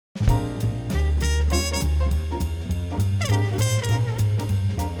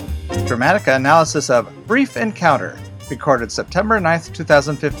Dramatica analysis of Brief Encounter, recorded September 9th,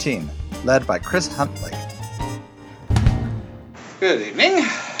 2015, led by Chris Huntley. Good evening.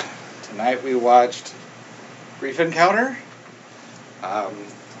 Tonight we watched Brief Encounter,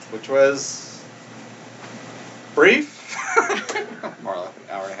 which was brief, more or less an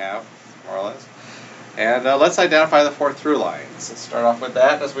hour and a half, more or less. And let's identify the four through lines. Let's start off with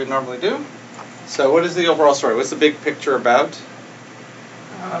that, as we normally do. So what is the overall story? What's the big picture about?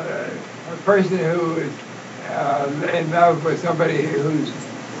 A person who is in love with somebody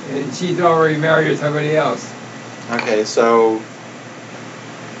and she's already married to somebody else. Okay, so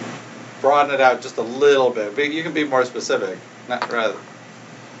broaden it out just a little bit. But you can be more specific. Not rather.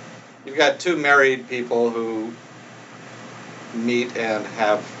 You've got two married people who meet and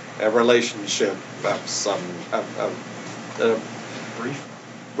have a relationship of brief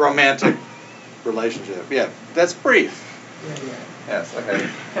romantic relationship. Yeah, that's brief. Yeah. Yes. Okay.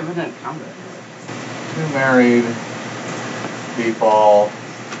 Have an encounter. Two married people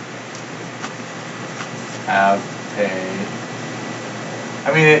have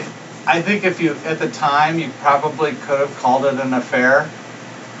I mean, I think if you, at the time, you probably could have called it an affair.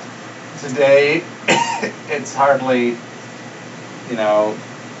 Today, it's hardly,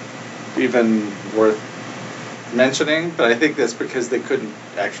 even worth mentioning, but I think that's because they couldn't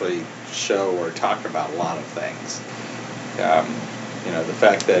actually show or talk about a lot of things. The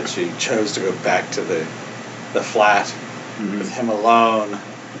fact that she chose to go back to the flat with him alone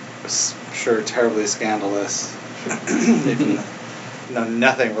was sure terribly scandalous.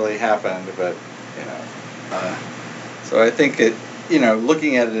 Nothing really happened, but so I think it,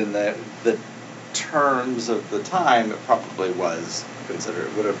 looking at it in the terms of the time, it probably would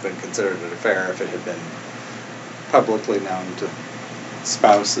have been considered an affair if it had been publicly known to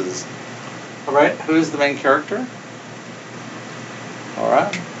spouses. All right, who's the main character? All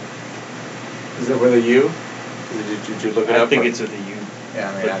right. Is it with a U? Did you look it up? I think it's with a U.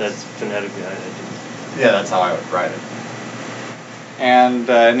 Yeah, but that's phonetically. Yeah, that's how I would write it. And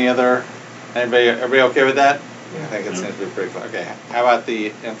everybody okay with that? Yeah. I think it seems to be pretty clear. Okay, how about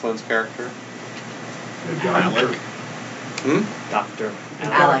the influence character? Alec. Dr.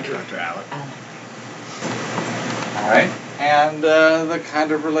 Alec. Dr. Alec. All right. And the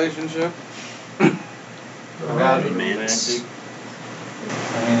kind of relationship? Romantic.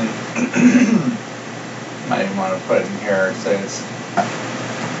 I mean, might even want to put it in here, say it's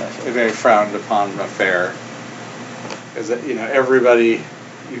a very frowned upon affair. Because, everybody,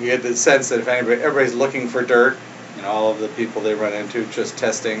 you get the sense that if everybody's looking for dirt, all of the people they run into just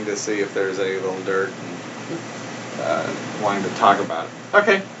testing to see if there's any little dirt and wanting to talk about it.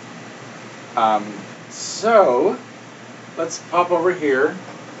 Okay. So, let's pop over here.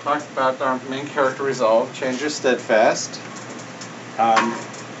 Talk about our main character resolve. Change is steadfast.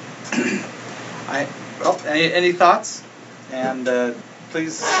 Any thoughts? And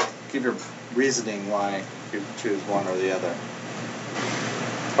please give your reasoning why you choose one or the other.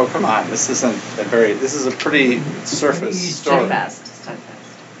 Oh, come on! This is a pretty surface story. Steadfast.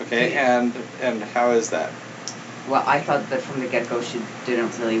 Okay, and how is that? Well, I thought that from the get-go she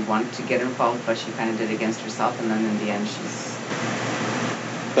didn't really want to get involved, but she kind of did against herself, and then in the end she's...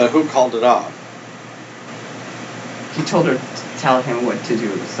 But who called it off? He told her to tell him what to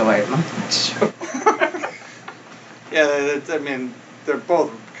do, so I'm not sure. Yeah, they're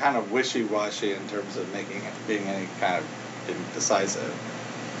both kind of wishy-washy in terms of being any kind of indecisive.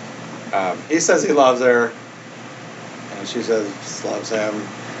 He says he loves her, and she says she loves him.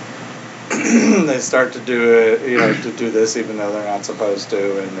 They start to do it, to do this even though they're not supposed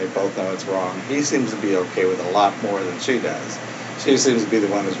to, and they both know it's wrong. He seems to be okay with a lot more than she does. She seems to be the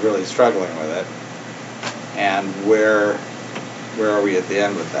one who's really struggling with it. And where are we at the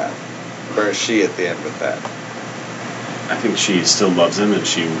end with that? Where is she at the end with that? I think she still loves him, and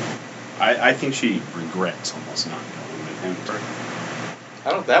I think she regrets almost not going with him.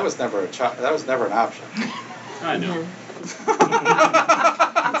 That was never an option. I know.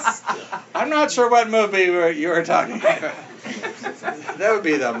 I'm not sure what movie you were talking about. That would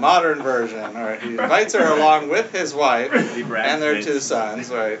be the modern version. All right. He invites her along with his wife and their two sons.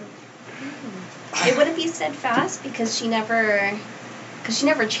 Right. It wouldn't be steadfast because she never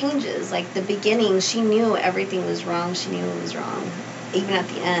changes. Like the beginning, she knew everything was wrong. She knew it was wrong. Even at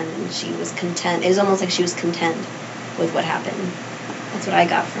the end, she was content. It was almost like she was content with what happened. That's what I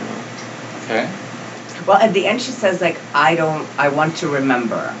got from it. Okay. Well, at the end she says, I want to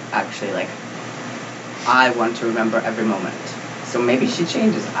remember, actually, I want to remember every moment. So maybe she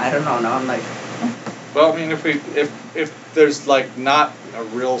changes. I don't know. Now I'm like... Well, I mean, if there's, not a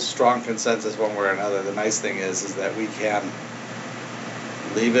real strong consensus one way or another, the nice thing is that we can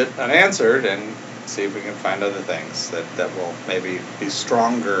leave it unanswered and see if we can find other things that will maybe be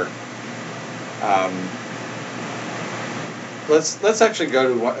stronger. Let's actually go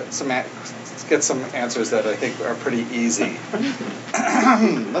to let's get some answers that I think are pretty easy.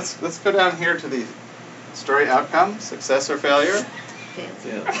 Let's go down here to the story outcome: success or failure.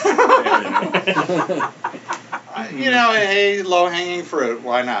 Hey, low-hanging fruit.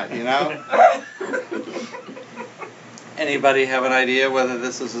 Why not? Anybody have an idea whether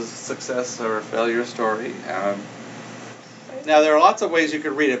this is a success or a failure story? Now, there are lots of ways you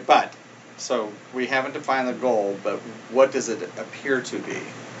could read it, so we haven't defined the goal, but what does it appear to be?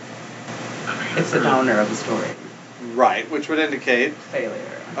 It's the downer of the story. Right, which would indicate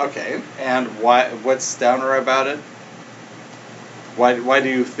Failure. Okay, and why? What's downer about it? Why do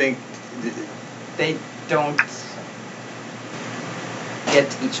you think They don't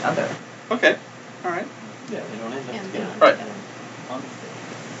get each other. Okay, all right. Yeah, they don't end up Yeah, together. Right.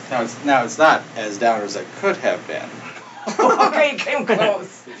 Now it's not as downer as it could have been. Okay, you came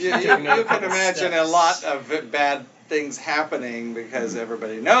close. You can imagine a lot of bad things happening because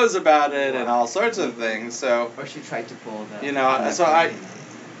everybody knows about it and all sorts of things. So Or she tried to pull the.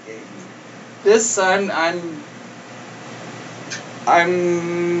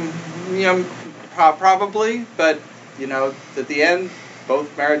 I'm probably, but at the end,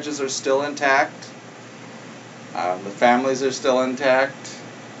 both marriages are still intact. The families are still intact.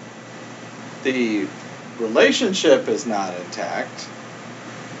 The relationship is not intact.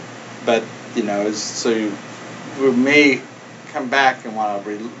 But we may come back and want to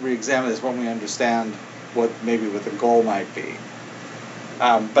re-examine this when we understand what the goal might be.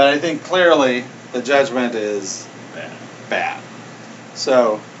 But I think clearly the judgment is bad.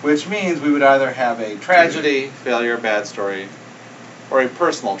 So, which means we would either have a tragedy, failure, bad story, or a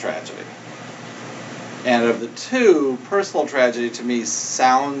personal tragedy. And of the two, personal tragedy to me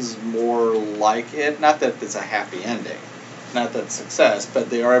sounds more like it. Not that it's a happy ending, not that success, but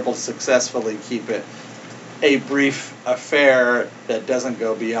they are able to successfully keep it a brief affair that doesn't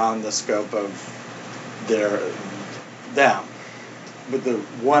go beyond the scope of them. With the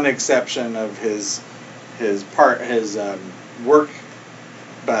one exception of his work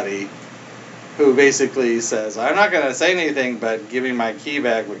buddy, who basically says, I'm not going to say anything but give me my key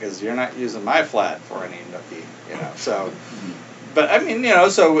back because you're not using my flat for any nookie, so, but I mean,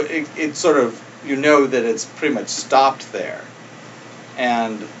 so it sort of, that it's pretty much stopped there.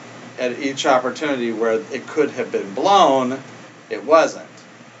 And at each opportunity where it could have been blown, it wasn't.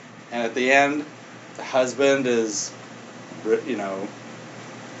 And at the end, the husband is,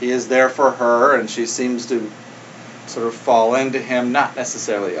 he is there for her, and she seems to sort of fall into him, not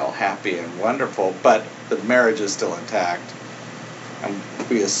necessarily all happy and wonderful, but the marriage is still intact. And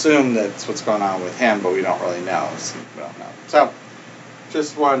we assume that's what's going on with him, but we don't really know. So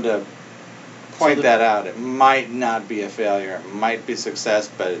just wanted to point that out. It might not be a failure, it might be success,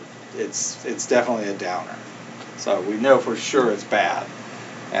 but it's definitely a downer. So we know for sure it's bad,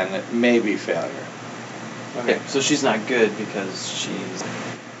 and it may be failure. Okay, so she's not good because she's...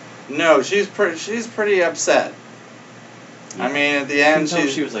 No, she's pretty upset. I mean, at the end,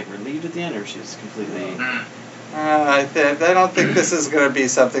 she was like relieved at the end, or she's completely. I don't think this is going to be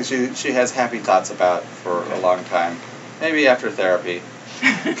something she has happy thoughts about for a long time. Maybe after therapy.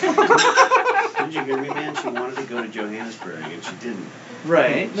 Didn't you hear me, man? She wanted to go to Johannesburg and she didn't.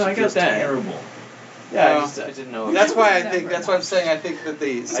 Right. No, I got that. Terrible. Yeah, I didn't know. That's why I think. That's what I'm saying. I think that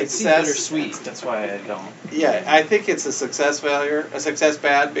the success. I see bittersweet. That's why I don't. Yeah, I think it's a success failure, a success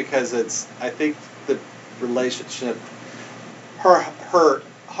bad, because I think the relationship. Her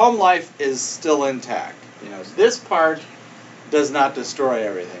home life is still intact. This part does not destroy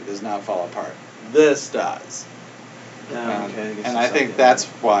everything, does not fall apart. This does. And I think that's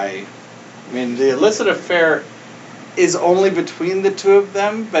why. I mean, the illicit affair is only between the two of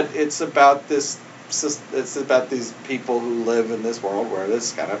them, but it's about this. It's about these people who live in this world where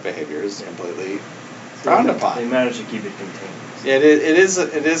this kind of behavior is completely frowned upon. They manage to keep it contained. It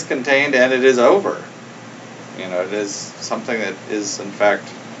is contained, and it is over. It is something that is, in fact,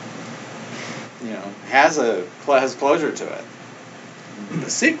 has closure to it. The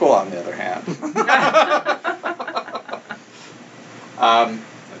sequel, on the other hand.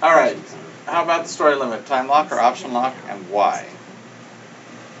 All right. How about the story limit? Time lock or option lock, and why?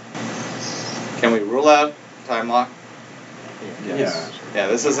 Can we rule out time lock? Yes. Yeah.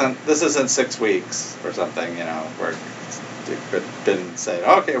 This isn't 6 weeks or something. Where it could have been said,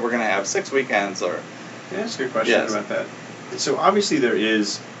 okay, we're going to have 6 weekends or. Can I ask you a question about that? So obviously there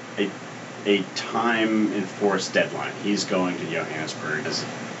is a time-enforced deadline. He's going to Johannesburg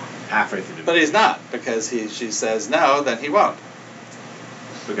halfway through the... But he's not, because she says no, then he won't.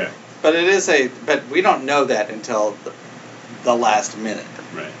 Okay. But but we don't know that until the last minute.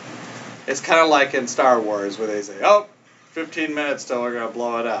 Right. It's kind of like in Star Wars where they say, oh, 15 minutes till we're going to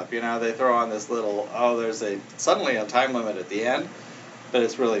blow it up. You know, they throw on this little, there's suddenly a time limit at the end, but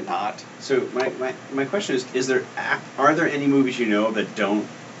it's really not. So my question is are there any movies you know that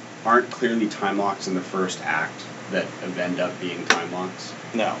aren't clearly time locks in the first act that end up being time locks?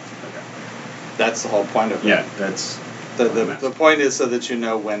 No. Okay. That's the whole point of it. Yeah, that's... The point is so that you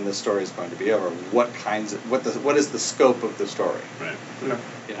know when the story is going to be over. What is the scope of the story? Right. Okay.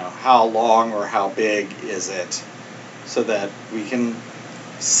 You know, how long or how big is it, so that we can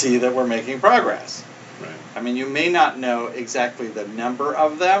see that we're making progress. Right. I mean, you may not know exactly the number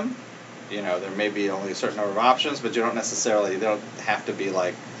of them. You know, there may be only a certain number of options, but you don't necessarily. They don't have to be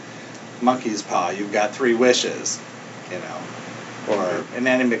like monkey's paw. You've got 3 wishes. You know, or in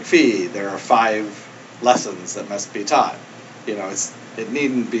Annie McPhee, there are 5 lessons that must be taught. You know, it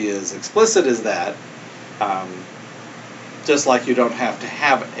needn't be as explicit as that. Just like you don't have to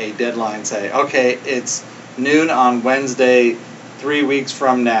have a deadline say, okay, it's noon on Wednesday, 3 weeks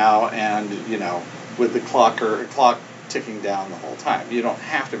from now, and you know, with the clock ticking down the whole time. You don't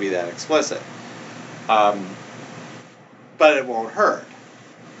have to be that explicit. But it won't hurt,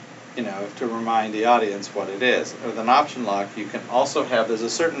 you know, to remind the audience what it is. With an option lock, you can also have there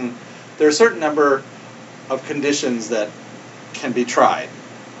are a certain number of conditions that can be tried.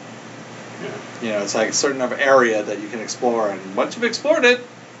 Yeah. You know, it's like a certain number of area that you can explore, and once you've explored it,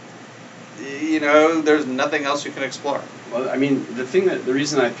 you know, there's nothing else you can explore. Well, I mean, the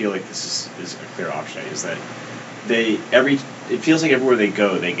reason I feel like this is a clear option is that it feels like everywhere they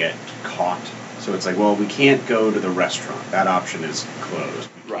go, they get caught. So it's like, well, we can't go to the restaurant. That option is closed.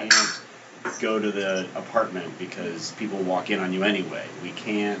 We Right. can't go to the apartment because people walk in on you anyway. We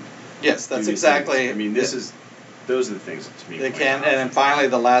can't. Yes, that's do these exactly. things. I mean, those are the things that to me. They point can, out. and then finally,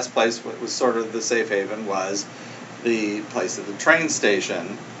 the last place was sort of the safe haven was the place at the train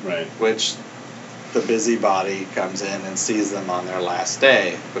station, Right. which the busybody comes in and sees them on their last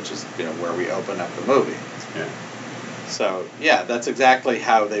day, which is, you know, where we open up the movie. Yeah. So yeah, that's exactly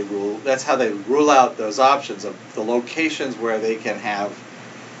how they rule. That's how they rule out those options of the locations where they can have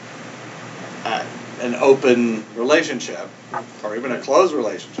an open relationship or even a closed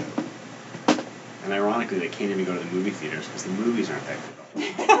relationship. And ironically, they can't even go to the movie theaters because the movies aren't that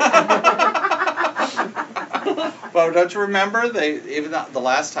good. Well, don't you remember? Even the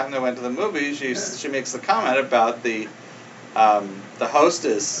last time they went to the movies, she makes the comment about the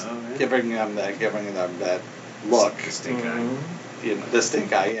hostess giving them that look. The stink eye. You know, the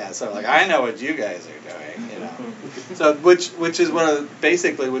stink eye. Yeah. So like, I know what you guys are doing. You know. So which is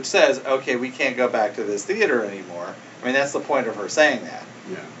basically which says, okay, we can't go back to this theater anymore. I mean, that's the point of her saying that.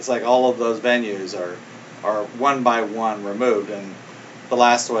 Yeah. It's like all of those venues are one by one removed, and the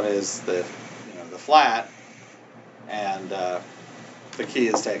last one is the flat, and the key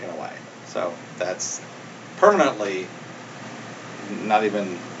is taken away. So that's permanently, not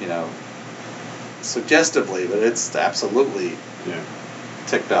even suggestively, but it's absolutely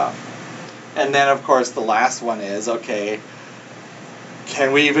ticked off. And then of course the last one is, okay,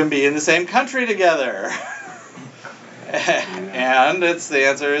 can we even be in the same country together? And the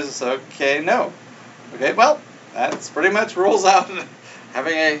answer is okay, no. Okay, well, that's pretty much rules out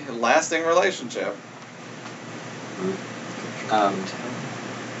having a lasting relationship.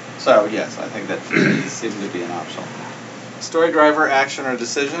 So yes, I think that seems to be an option. Story driver, action, or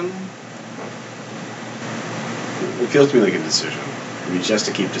decision? It feels to me like a decision. I mean, just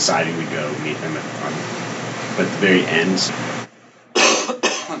to keep deciding we go meet him but at the very end.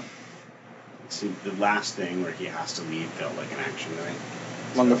 See, the last thing where he has to leave felt like an action to me.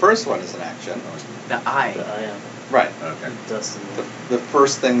 Well, the first one is an action. The eye. Right. Okay. Dustin. The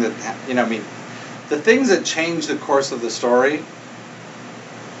first thing that the things that change the course of the story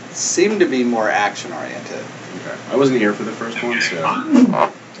seem to be more action oriented. Okay. I wasn't here for the first one,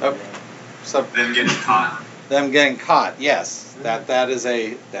 so. So Them getting caught. Them getting caught, yes,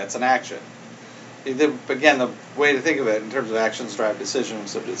 that's an action. Again, the way to think of it in terms of actions drive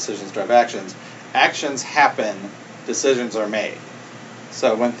decisions, so decisions drive actions. Actions happen, decisions are made.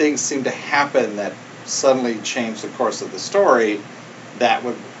 So when things seem to happen that suddenly change the course of the story, that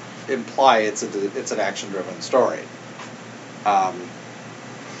would imply it's an action-driven story.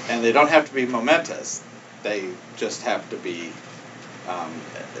 And they don't have to be momentous. They just have to be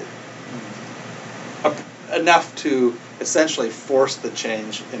enough to essentially force the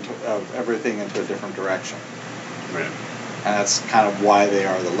change of everything into a different direction. Right. And that's kind of why they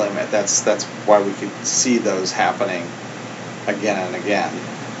are the limit. That's why we could see those happening again and again.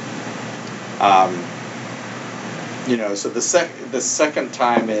 So the second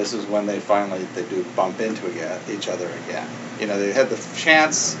time is when they finally they do bump into each other again. You know, they had the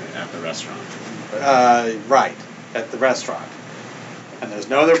chance At the restaurant. right at the restaurant, and there's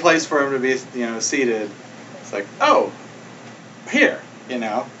no other place for him to be, seated. It's like, oh, here,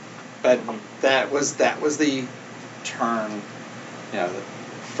 but that was the turn,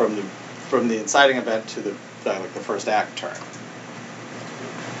 from the inciting event to the first act turn.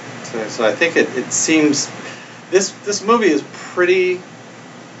 So I think it seems this movie is pretty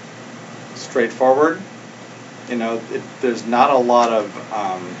straightforward. There's not a lot of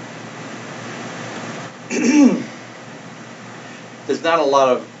there's not a lot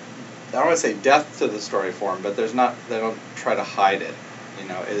of, I don't want to say depth to the story form, but they don't try to hide it.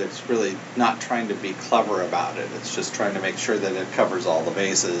 It's really not trying to be clever about it. It's just trying to make sure that it covers all the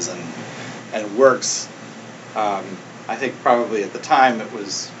bases and works. I think probably at the time it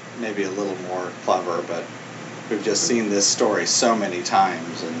was maybe a little more clever, but we've just seen this story so many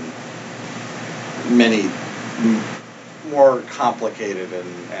times and many more complicated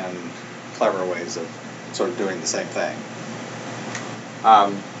and clever ways of sort of doing the same thing.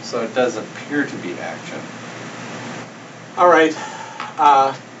 So it does appear to be action. All right,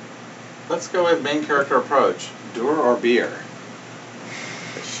 let's go with main character approach. Doer or beer?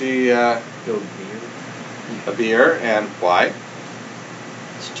 She Go beer. a beer, and why?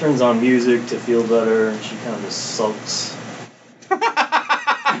 She turns on music to feel better, and she kind of just sulks.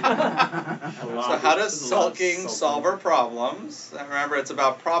 So how does sulking solve her problems? And remember, it's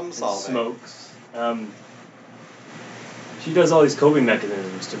about problem solving. Smokes. She does all these coping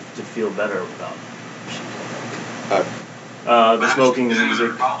mechanisms to feel better about. The smoking, the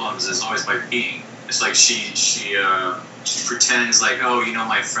music. Problems is always by peeing. It's like she pretends like, oh,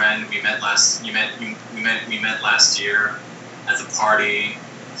 my friend, we met last year at the party.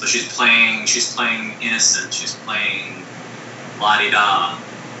 So she's playing innocent. She's playing la-di-da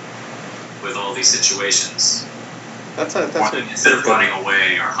with all these situations. Instead of running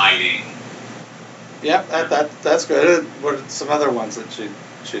away or hiding. Yeah, that's good. What are some other ones that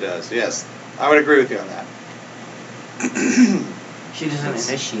she does? Yes, I would agree with you on that. She doesn't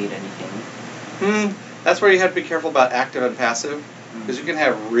initiate anything. That's where you have to be careful about active and passive, because you can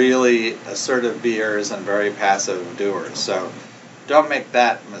have really assertive beers and very passive doers. So don't make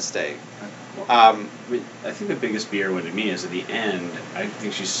that mistake. I think the biggest beer one to me is at the end. I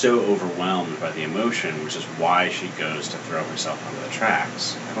think she's so overwhelmed by the emotion, which is why she goes to throw herself onto the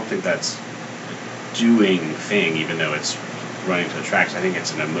tracks. I don't think that's a doing thing, even though it's running to the tracks. I think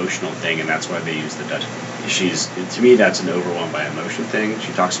it's an emotional thing, and that's why they use the Dutch. To me, that's an overwhelmed by emotion thing.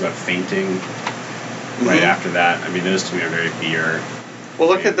 She talks about fainting right after that. I mean, those to me are very beer. Well,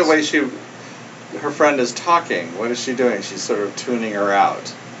 look at the way her friend is talking. What is she doing? She's sort of tuning her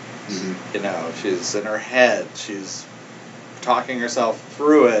out. She's in her head. She's talking herself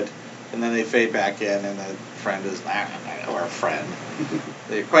through it, and then they fade back in, and the friend is, or friend,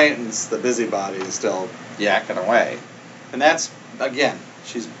 the acquaintance, the busybody is still yakking away. And that's, again,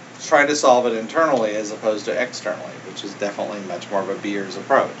 she's trying to solve it internally as opposed to externally, which is definitely much more of a beer's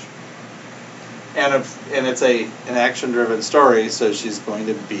approach. And it's an action-driven story, so she's going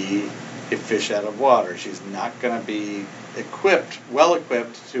to be a fish out of water. She's not going to be well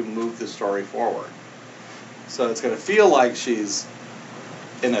equipped to move the story forward. So it's going to feel like she's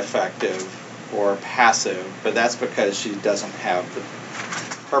ineffective or passive, but that's because she doesn't have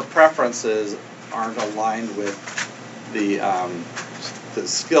her preferences aren't aligned with the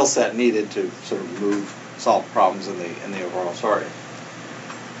skill set needed to sort of solve problems in the overall story.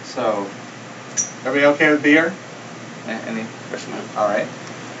 So, are we okay with beer? Any question? All right.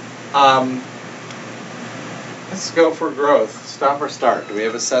 Let's go for growth. Stop or start. Do we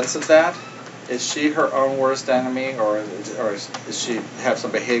have a sense of that? Is she her own worst enemy, or does she have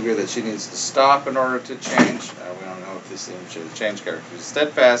some behavior that she needs to stop in order to change? We don't know if this seems she's a change character. She's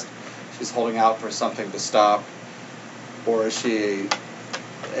steadfast. She's holding out for something to stop. Or is she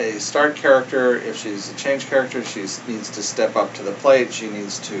a start character? If she's a change character, she needs to step up to the plate. She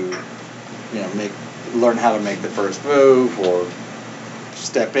needs to, learn how to make the first move or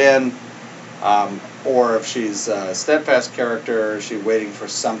step in. Or if she's a steadfast character, she's waiting for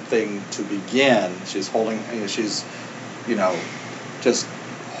something to begin. She's holding, just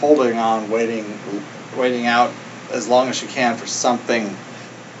holding on, waiting out as long as she can for something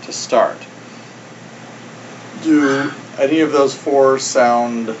to start. Do any of those four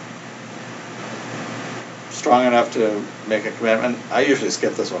sound strong enough to make a commitment? I usually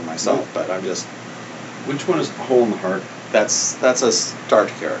skip this one myself, but I'm just... Which one is Hole in the Heart? That's a start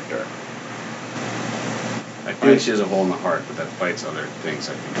character. I feel like she has a hole in the heart, but that fights other things,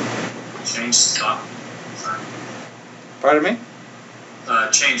 I think. Change stuff. Pardon me?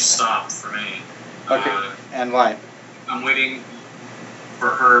 change stop for me. Okay. And why? I'm waiting for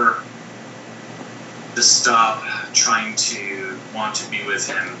her to stop trying to want to be with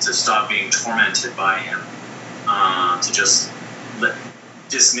him, to stop being tormented by him, to just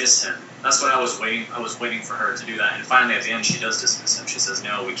dismiss him. That's what I was waiting. I was waiting for her to do that, and finally at the end she does dismiss him. She says,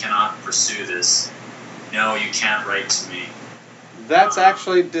 "No, we cannot pursue this. No, you can't write to me." That's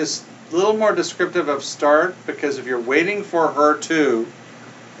actually just a little more descriptive of start, because if you're waiting for her to,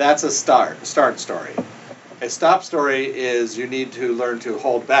 that's a start story. A stop story is you need to learn to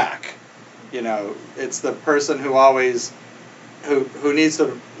hold back. You know, it's the person who always, who needs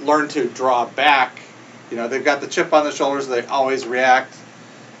to learn to draw back. You know, they've got the chip on their shoulders, they always react,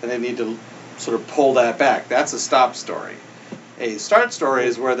 and they need to sort of pull that back. That's a stop story. A start story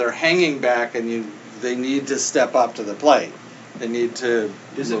is where they're hanging back and they need to step up to the plate. They need to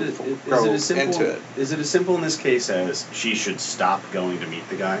Is it as simple in this case as she should stop going to meet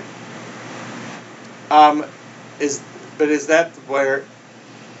the guy? Is that where,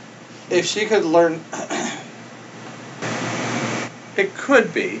 if she could learn, it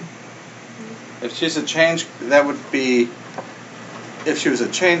could be. If she's a change, that would be, if she was a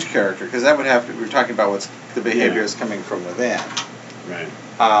change character, because that would have to, we're talking about what's the behavior is coming from within. Right.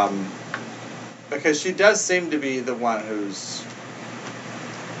 Because she does seem to be the one who's,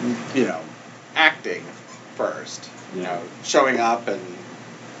 you know, acting first. You know, showing up and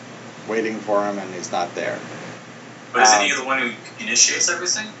waiting for him, and he's not there. But isn't he the one who initiates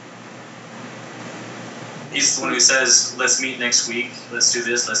everything? He's the one who says, "Let's meet next week. Let's do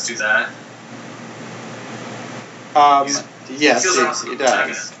this. Let's do that." Yes, he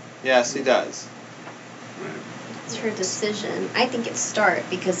does. Yes, he does. It's her decision. I think it's start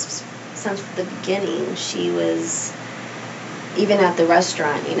because since the beginning she was, even at the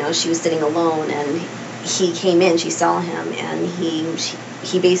restaurant, you know, she was sitting alone and he came in, she saw him, and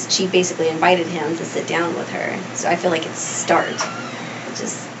she basically invited him to sit down with her. So I feel like it's start.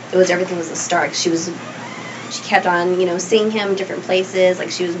 Everything was a start. She kept on, you know, seeing him different places,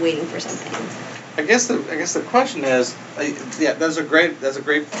 like she was waiting for something. I guess the question is, that's a great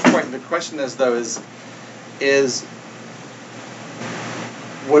point. The question is though is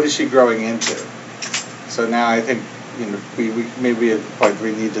what is she growing into? So now I think, you know, we maybe at the point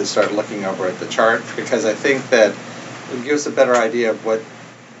we need to start looking over at the chart, because I think that it would give us a better idea of what,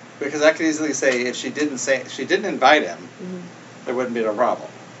 because I could easily say if she didn't invite him, there wouldn't be a problem.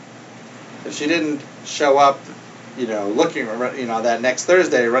 If she didn't show up, you know, looking, you know, that next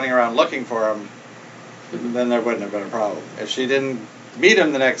Thursday running around looking for him, then there wouldn't have been a problem. If she didn't meet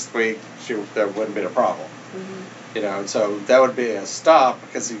him the next week, there wouldn't be a problem. You know, so that would be a stop,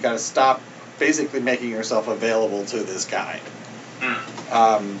 because you've got to stop basically making yourself available to this guy.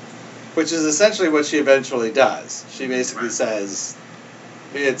 Which is essentially what she eventually does. She basically says,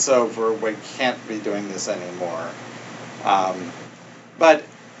 it's over, we can't be doing this anymore. But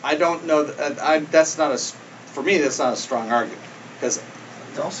I don't know, for me, that's not a strong argument. Because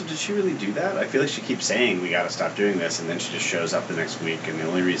also, did she really do that? I feel like she keeps saying we got to stop doing this, and then she just shows up the next week, and the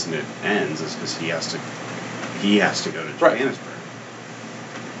only reason it ends is because he has to go to Johannesburg.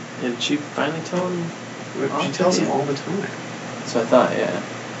 Did she finally tell him? She tells him all the time. That's what I thought. Yeah.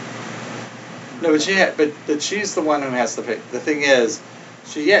 No, but she's the one who has to pick. The thing is,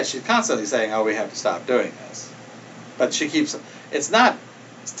 she's constantly saying, "Oh, we have to stop doing this," but she keeps. It's not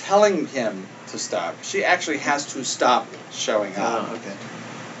telling him to stop. She actually has to stop showing up. Oh, okay.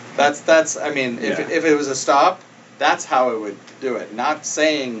 That's. I mean, if it was a stop, that's how it would do it. Not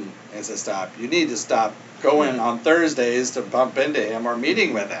saying it's a stop. You need to stop going on Thursdays to bump into him or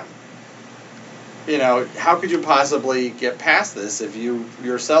meeting with him. You know, how could you possibly get past this if you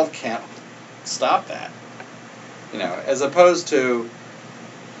yourself can't stop that? You know, as opposed to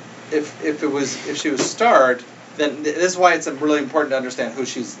if she was start, then this is why it's really important to understand who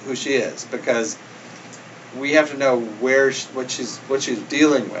she is, because we have to know what she's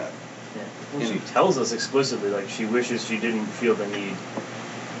dealing with. Yeah. Well, she tells us explicitly, like, she wishes she didn't feel the need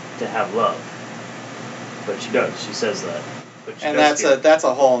to have love, but she does. She says that. But she that's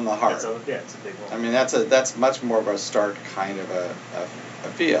a hole in the heart. It's a big hole. I mean, that's much more of a start kind of a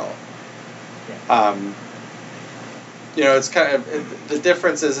feel. Yeah. You know, it's kind of the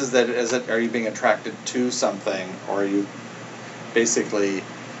difference is that are you being attracted to something, or are you basically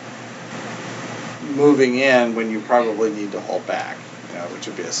moving in when you probably need to hold back, you know, which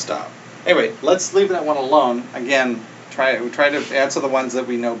would be a stop. Anyway, let's leave that one alone. Again, we try to answer the ones that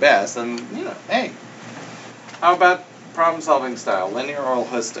we know best, and you know, hey, how about problem-solving style, linear or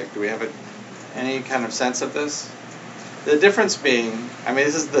holistic? Do we have any kind of sense of this? The difference being, I mean,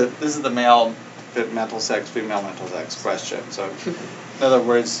 this is the male mental sex, female mental sex question. So, in other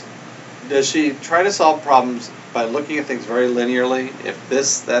words, does she try to solve problems by looking at things very linearly? If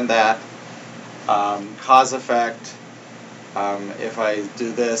this, then that, cause effect. If I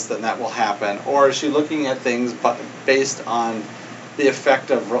do this, then that will happen. Or is she looking at things based on the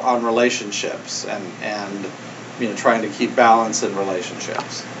effect on relationships and trying to keep balance in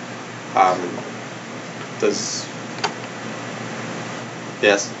relationships?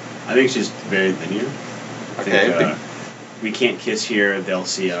 Yes. I think she's very linear. Okay. I think, we can't kiss here; they'll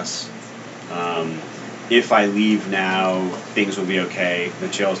see us. If I leave now, things will be okay.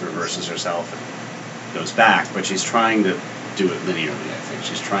 Then she always reverses herself and goes back, but she's trying to do it linearly. I think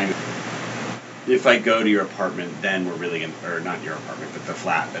she's trying to. If I go to your apartment, then we're really or not your apartment, but the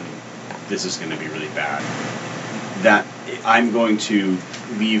flat, then this is going to be really bad. That I'm going to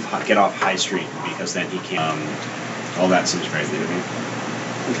get off High Street because then he can't. All that seems very linear to me.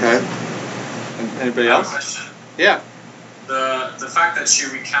 Okay. Anybody I have a else? question. Yeah. The fact that she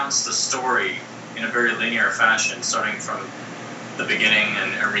recounts the story in a very linear fashion, starting from the beginning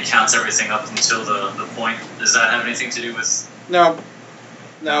and recounts everything up until the point, does that have anything to do with? No,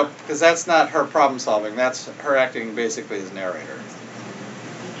 because that's not her problem solving. That's her acting basically as narrator.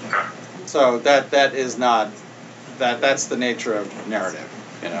 Okay. So that is not that's the nature of narrative,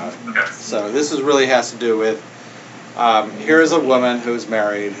 Okay. So this really has to do with here is a woman who's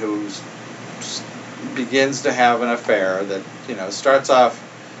married who begins to have an affair that starts off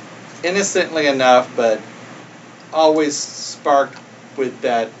innocently enough, but always sparked with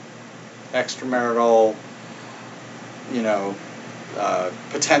that extramarital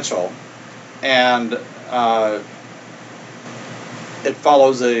potential, and it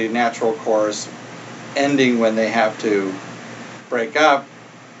follows a natural course, ending when they have to break up,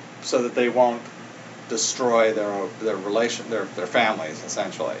 so that they won't destroy their families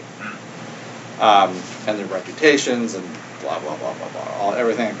essentially, and their reputations and blah blah blah blah blah,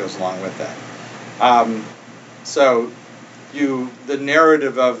 everything that goes along with that. So the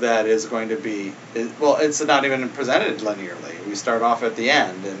narrative of that is going to be it's not even presented linearly. We start off at the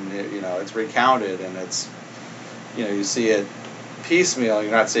end, and it's recounted, and it's you see it piecemeal.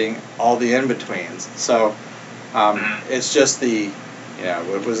 You're not seeing all the in-betweens. So it's just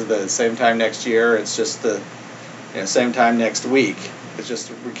what was it, the same time next year? It's just the same time next week. It's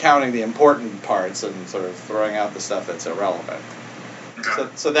just recounting the important parts and sort of throwing out the stuff that's irrelevant. Okay.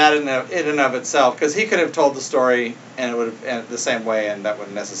 So that in and of itself, because he could have told the story and it would have ended the same way, and that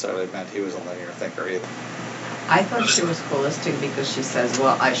wouldn't necessarily have meant he was a linear thinker either. I thought she was holistic because she says,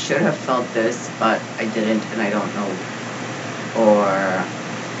 well, I should have felt this, but I didn't, and I don't know. Or,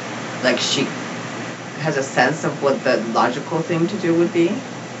 like, she has a sense of what the logical thing to do would be,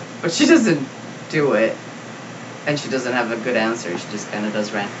 but she doesn't do it, and she doesn't have a good answer. She just kind of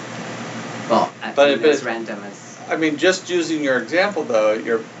does random. Well, as random as... I mean, just using your example, though,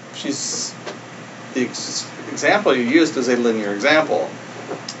 the example you used is a linear example.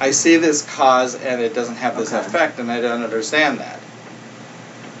 I see this cause, and it doesn't have this effect, and I don't understand that.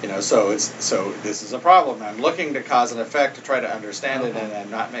 So this is a problem. I'm looking to cause and effect to try to understand it,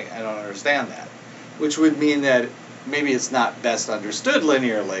 and I don't understand that, which would mean that maybe it's not best understood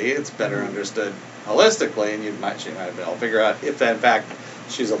linearly. It's better understood holistically, and she might be able to figure out if, in fact,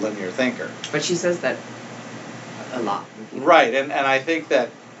 she's a linear thinker. But she says that a lot. Right, and I think that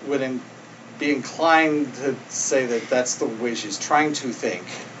would be inclined to say that that's the way she's trying to think.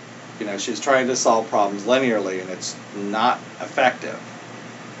 She's trying to solve problems linearly, and it's not effective.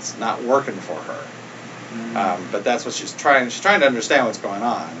 It's not working for her. But that's what she's trying. She's trying to understand what's going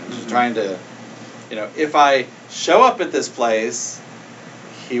on, and she's trying to, if I show up at this place,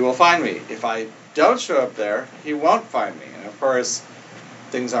 he will find me. If I don't show up there, he won't find me. And of course,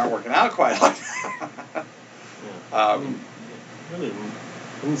 things aren't working out quite like that. Really, I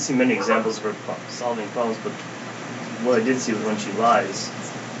didn't see many examples of her solving problems, but what I did see was when she lies,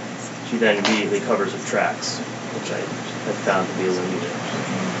 she then immediately covers her tracks, which I have found to be a linear.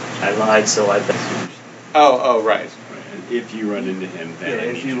 I lied, so I bet. Oh, right. If you run into him, then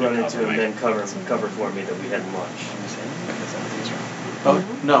if you run into him, then cover for me that we had lunch. Oh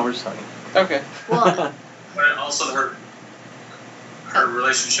no, we're just talking. Okay. Well, But also her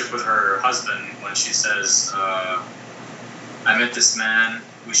relationship with her husband, when she says, I met this man,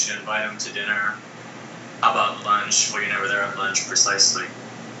 we should invite him to dinner. How about lunch? Well, you're never there at lunch, precisely.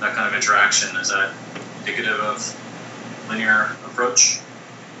 That kind of interaction, is that indicative of linear approach?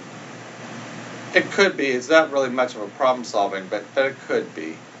 It could be. It's not really much of a problem solving, but it could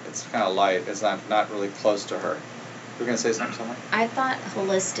be. It's kind of light. It's not really close to her. You're going to say something? I thought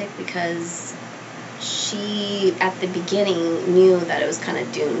holistic because she at the beginning knew that it was kind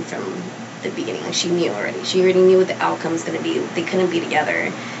of doomed from the beginning. Like she knew already. She already knew what the outcome was going to be. They couldn't be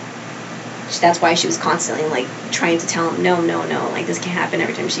together. That's why she was constantly like trying to tell him, no, like this can't happen.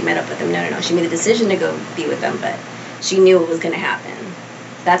 Every time she met up with him, no. She made a decision to go be with them, but she knew it was going to happen.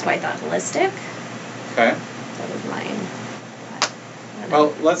 That's why I thought holistic. Okay. That was mine.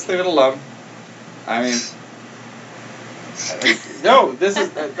 Well, let's leave it alone. I mean, no, this is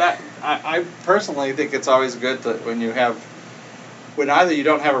that. I personally think it's always good that when either you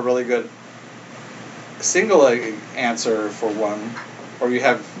don't have a really good single answer for one, or you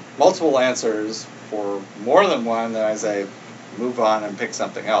have multiple answers for more than one, then I say move on and pick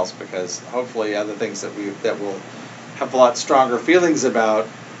something else, because hopefully other things that we'll have a lot stronger feelings about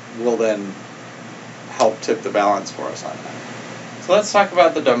will then help tip the balance for us on that. So let's talk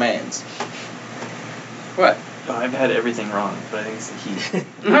about the domains. What? Oh, I've had everything wrong, but I think it's the heat.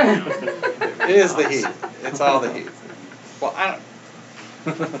 It is the heat. It's all the heat. Well, I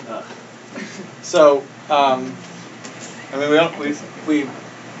don't. So, I mean, we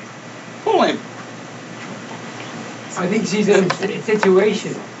only. I think she's in a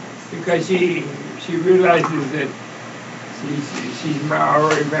situation because she realizes that she's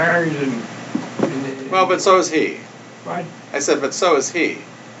already married and Well, but so is he. what? I said, but so is he.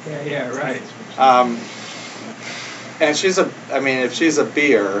 Yeah, right. And if she's a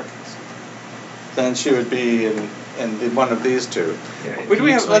beer, then she would be in one of these two. Yeah. Can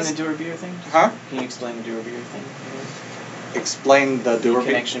you explain the doer beer thing? Huh? Can you explain the doer beer thing? Explain the doer The beer.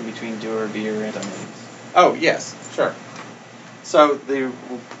 connection between doer beer and domains. Oh, yes, sure. So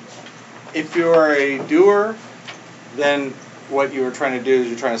if you're a doer, then what you were trying to do is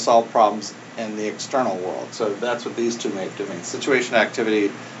you're trying to solve problems in the external world. So that's what these two make to me. Situation,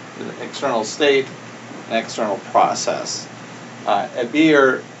 activity, the external state, and external process. A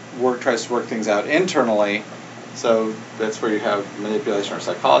beer tries to work things out internally, so that's where you have manipulation or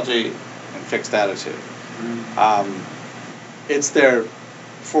psychology and fixed attitude. It's there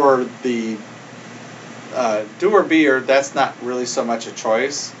for the doer beer. That's not really so much a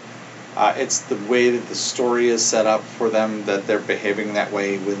choice. It's the way that the story is set up for them, that they're behaving that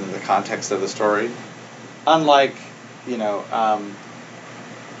way within the context of the story. Unlike,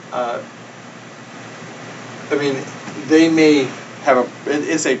 they may have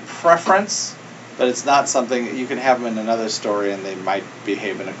it's a preference, but it's not something you can have them in another story and they might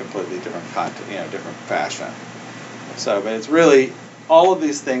behave in a completely different different fashion. So, but it's really, all of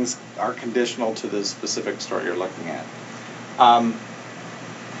these things are conditional to the specific story you're looking at.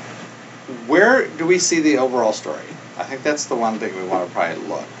 Where do we see the overall story? I think that's the one thing we want to probably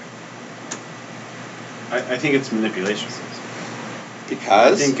look. I think it's manipulation.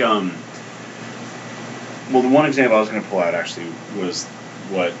 Because? I think, well, the one example I was going to pull out actually was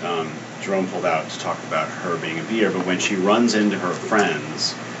what Jerome pulled out to talk about her being a beer, but when she runs into her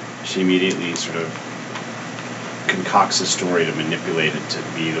friends, she immediately sort of concocts a story to manipulate it to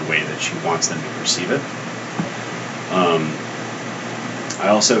be the way that she wants them to perceive it. I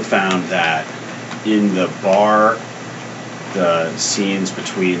also found that in the bar, the scenes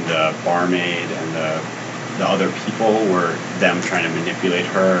between the barmaid and the other people were them trying to manipulate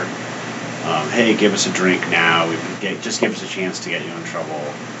her. Hey, give us a drink now. Just give us a chance to get you in trouble.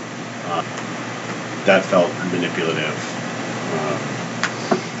 That felt manipulative.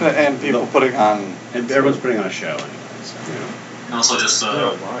 And people putting on... And everyone's putting on a show anyway. So, And also just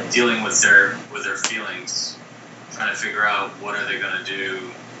dealing with their feelings, trying to figure out what are they going to do,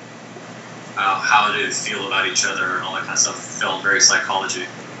 how do they feel about each other, and all that kind of stuff. Felt very psychology.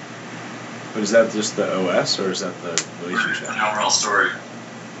 But is that just the OS, or is that the relationship? An overall story.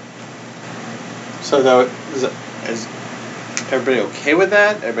 So though, is everybody okay with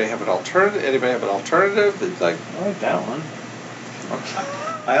that? Everybody have an alternative? Anybody have an alternative? It's like, I like that one.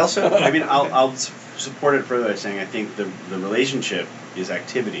 I also, I'll support it further by saying I think the relationship is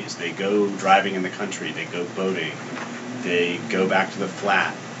activities. They go driving in the country, they go boating, they go back to the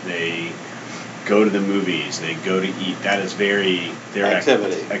flat, they go to the movies, they go to eat. That is their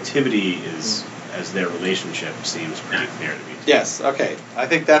activity. Activity is, as their relationship seems pretty clear to me. Yes, okay. I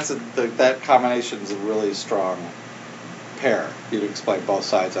think that combination is a really strong pair. You'd explain both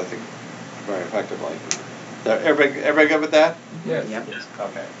sides, I think, very effectively. Everybody good with that? Yes. Yep.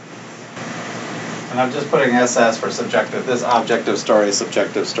 Okay. And I'm just putting SS for subjective. This objective story,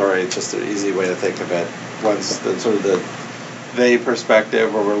 subjective story. It's just an easy way to think of it. One's the sort of the they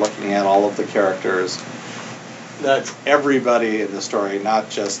perspective, where we're looking at all of the characters. That's everybody in the story,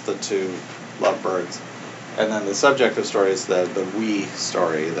 not just the two lovebirds. And then the subjective story is the we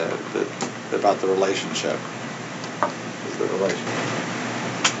story, the about the relationship. Is the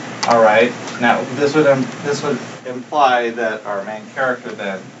relationship. All right. Now, this would imply that our main character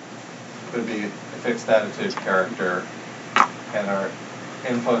then would be a fixed attitude character, and our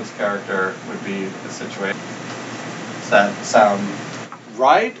influence character would be the situation. Does that sound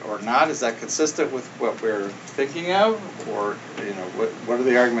right or not? Is that consistent with what we're thinking of, or what are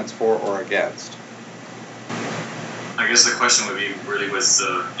the arguments for or against? I guess the question would be really with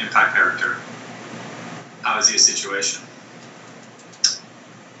the impact character. How is he a situation?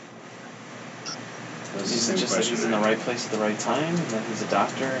 Is it just that he's in the right place at the right time, and that he's a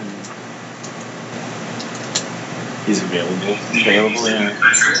doctor, and He's available. He's in the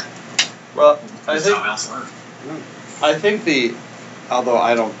country. Well, His job elsewhere. I think although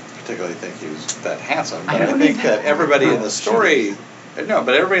I don't particularly think he was that handsome, but I don't think either. that everybody in the story, but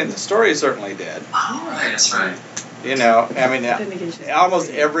everybody in the story certainly did. Oh, right, that's right. I mean, almost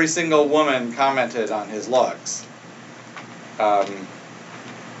every single woman commented on his looks,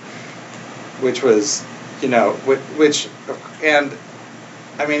 which was, and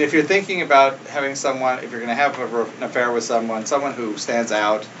I mean, if you're thinking about having someone, if you're going to have an affair with someone who stands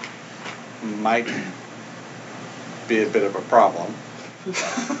out might be a bit of a problem.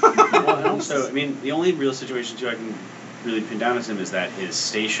 Well, and also, I mean, the only real situation too I can really pin down as him is that his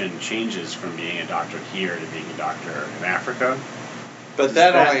station changes from being a doctor here to being a doctor in Africa. But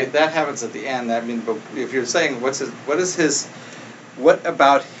that happens at the end. But if you're saying what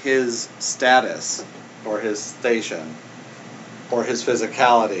about his status or his station or his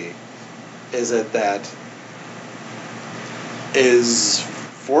physicality is it that is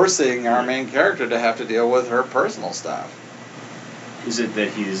forcing our main character to have to deal with her personal stuff? Is it that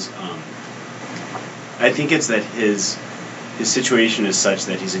he's I think it's that his situation is such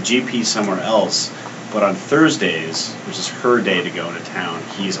that he's a GP somewhere else, but on Thursdays, which is her day to go into town,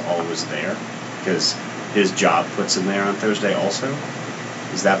 he's always there because his job puts him there on Thursday also.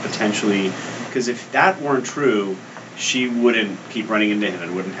 Is that potentially, because if that weren't true, she wouldn't keep running into him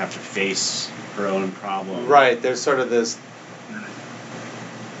and wouldn't have to face her own problem. Right, there's sort of this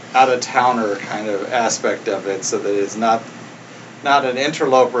out-of-towner kind of aspect of it, so that it's not an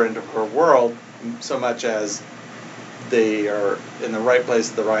interloper into her world so much as they are in the right place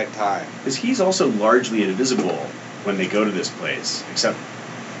at the right time. Because he's also largely invisible when they go to this place, except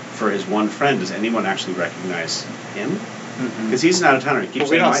for his one friend. Does anyone actually recognize him? Because he's an out-of-towner.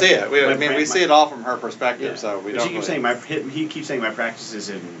 We don't see it. We see it all from her perspective, so we don't. He keeps saying my practice is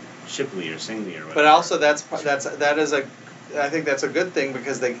in Shipley or Singley or whatever. But also I think that's a good thing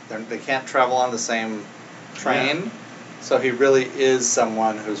because they can't travel on the same train. Yeah. So he really is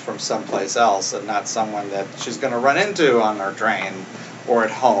someone who's from someplace else and not someone that she's going to run into on her train or at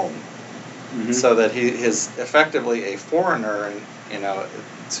home. Mm-hmm. So that he is effectively a foreigner,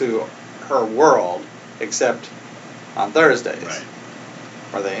 to her world, except on Thursdays, right,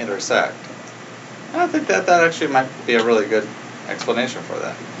 where they intersect. I think that actually might be a really good explanation for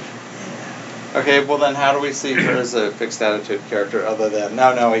that. Okay, well then how do we see her as a fixed attitude character other than,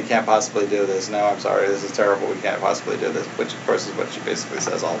 no, he can't possibly do this, no, I'm sorry, this is terrible, we can't possibly do this, which of course is what she basically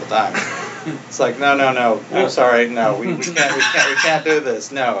says all the time. It's like, no, sorry, no, we can't do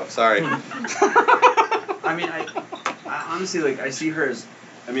this, no, sorry. I mean, I honestly, I see her as,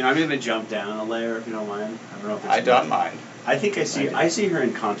 I'm going to jump down a layer if you don't mind. I don't know if I don't mind. I think I see her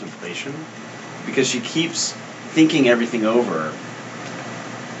in contemplation because she keeps thinking everything over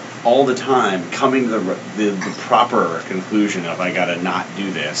all the time, coming to the proper conclusion of I gotta not do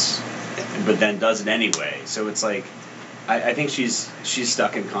this, but then does it anyway. So it's like I think she's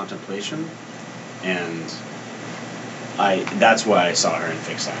stuck in contemplation, and that's why I saw her in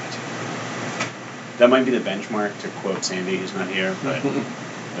fixed attitude. That might be the benchmark, to quote Sandy, who's not here, but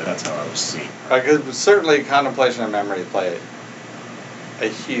that's how I was seeing her. Because certainly contemplation and memory play a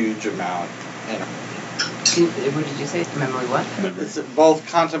huge amount in What did you say? Memory what? It's both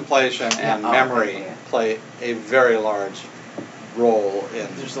contemplation and memory play a very large role in.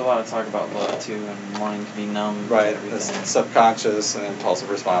 There's a lot of talk about love too, and wanting to be numb. Right, to the subconscious and impulsive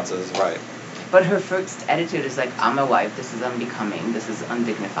responses. Right. But her fixed attitude is like, I'm a wife. This is unbecoming. This is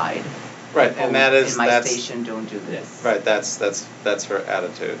undignified. Right, and that is in my station. Don't do this. Right, that's her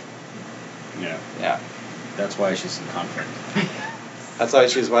attitude. Yeah. Yeah. That's why she's in conflict. That's why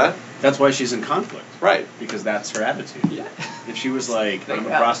she's what? That's why she's in conflict. Right. Because that's her attitude. Yeah. If she was like, I'm a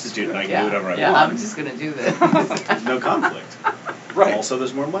prostitute and I can do whatever I want. Yeah, I'm just gonna do this. There's no conflict. Right. Also,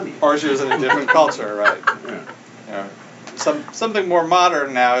 there's more money. Or she was in a different culture, right? Yeah. Something more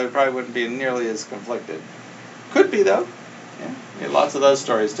modern now, it probably wouldn't be nearly as conflicted. Could be though. Yeah. Lots of those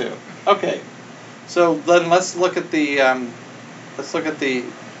stories too. Okay. So then let's look at the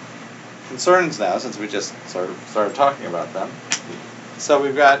concerns now, since we just sort of started talking about them. So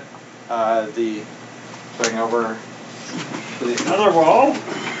we've got the going over to the other wall.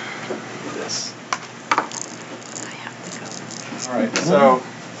 This. All right. So,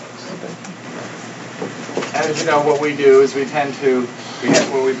 as you know, what we do is we tend to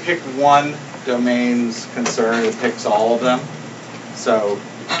when we pick one domain's concern, it picks all of them. So,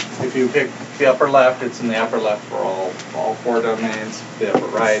 if you pick the upper left, it's in the upper left for all 4 domains. The upper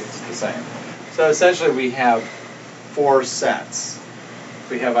right, it's the same. So essentially, we have 4 sets.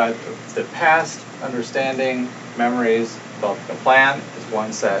 We have the past, understanding, memories, developing a plan is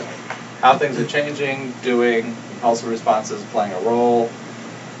one set. How things are changing, doing, impulsive responses, playing a role.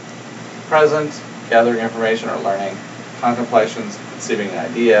 Present, gathering information or learning. Contemplations, conceiving an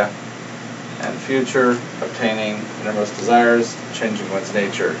idea. And future, obtaining innermost desires, changing one's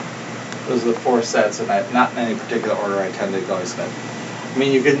nature. Those are the 4 sets, and not in any particular order I tend to go with. I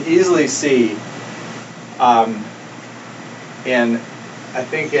mean, you can easily see I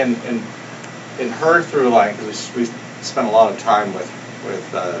think in her through line, because we spent a lot of time with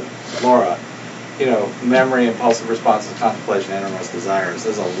Laura, you know, memory, impulsive responses, contemplation, innermost desires.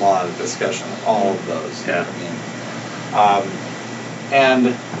 There's a lot of discussion of all of those. Yeah. I mean,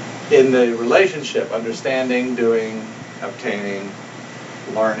 and in the relationship, understanding, doing, obtaining,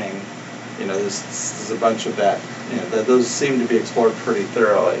 learning, you know, there's a bunch of that. You know, those seem to be explored pretty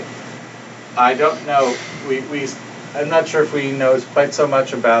thoroughly. I don't know. I'm not sure if we know quite so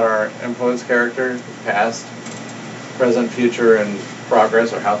much about our influence character, past, present, future, and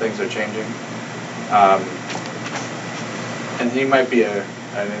progress, or how things are changing. And he might be an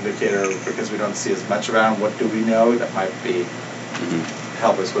indicator, because we don't see as much about him. What do we know that might be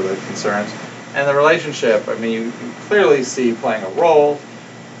help us with the concerns? And the relationship. I mean, you clearly see playing a role,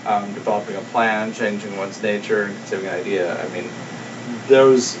 developing a plan, changing one's nature, conceiving an idea. I mean,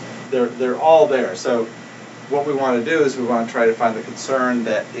 they're all there. So what we want to do is we want to try to find the concern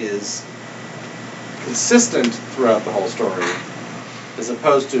that is consistent throughout the whole story, as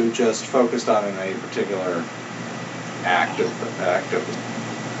opposed to just focused on in a particular act of.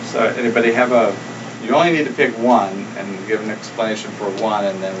 So anybody have you only need to pick one and give an explanation for one,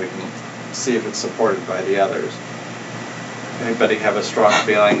 and then we can see if it's supported by the others. Anybody have a strong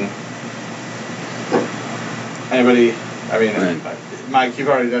feeling? Anybody? I mean, Mike, you've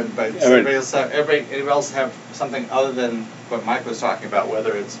already done, but does anybody else have something other than what Mike was talking about,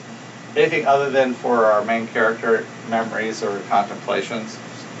 whether it's anything other than for our main character, memories or contemplations?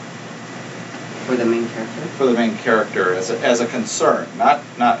 For the main character? For the main character as a concern, not.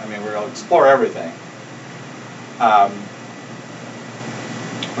 I mean, we'll explore everything. I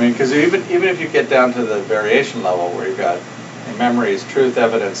mean, because even if you get down to the variation level, where you've got memories, truth,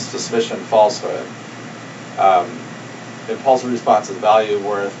 evidence, suspicion, falsehood, impulsive responses, value,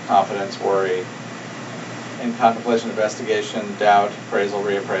 worth, confidence, worry, in contemplation, investigation, doubt, appraisal,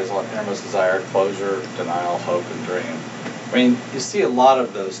 reappraisal, innermost desire, closure, denial, hope, and dream. I mean, you see a lot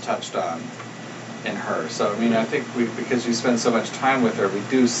of those touched on in her. So, I mean, I think because we spend so much time with her, we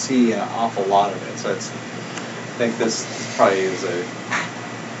do see an awful lot of it. So I think this probably is a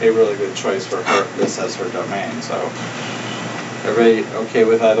really good choice for her. This as her domain. So, everybody okay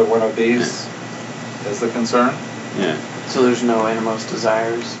with either one of these as the concern? Yeah. So there's no innermost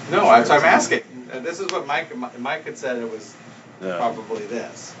desires? No, that's what I'm asking. This is what Mike had said. It was probably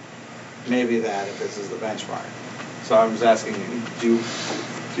this. Maybe that if this is the benchmark. So I was asking, do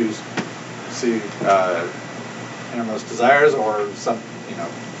you see innermost desires or some? You know,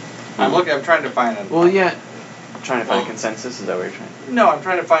 I'm trying to find. Trying to find a consensus. Is that what you're trying? No, I'm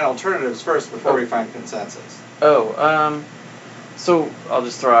trying to find alternatives first before we find consensus. So I'll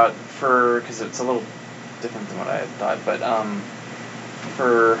just throw out because it's a little different than what I had thought, but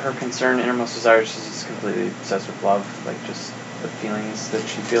for her concern, innermost desire, she's completely obsessed with love, like just the feelings that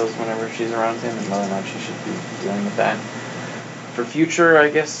she feels whenever she's around him, and whether or not she should be dealing with that. For future, I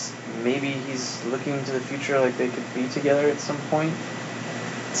guess maybe he's looking to the future, like they could be together at some point.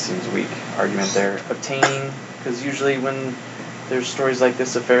 It seems a weak argument there. Obtaining, because usually when there's stories like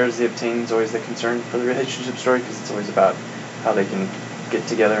this, affairs, the obtaining is always the concern for the relationship story, because it's always about how they can get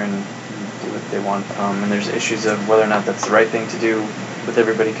together and do what they want. And there's issues of whether or not that's the right thing to do with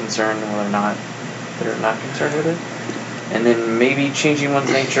everybody concerned, and whether or not they're not concerned with it. And then maybe changing one's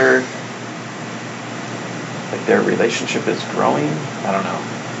nature, like their relationship is growing. I don't know.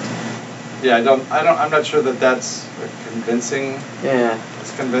 Yeah, I'm not sure that that's convincing. Yeah.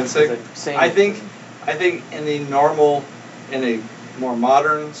 It's convincing. I think in a more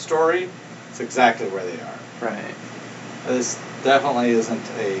modern story, it's exactly where they are. Right. This definitely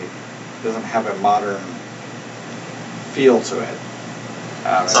doesn't have a modern feel to it.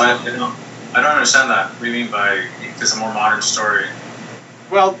 So I don't understand that. What do you mean by it's a more modern story?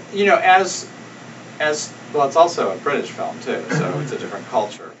 Well, as well, it's also a British film too, so it's a different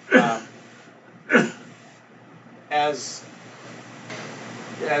culture. As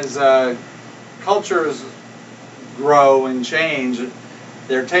cultures grow and change,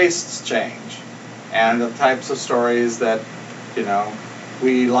 their tastes change, and the types of stories that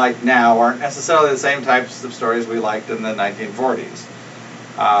we like now aren't necessarily the same types of stories we liked in the 1940s.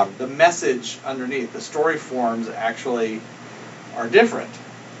 The message underneath, the story forms actually are different.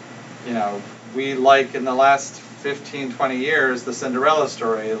 We like in the last 15, 20 years the Cinderella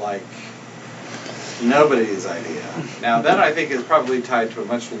story like nobody's idea. Now that I think is probably tied to a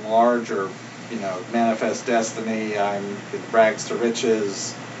much larger, manifest destiny, I'm rags to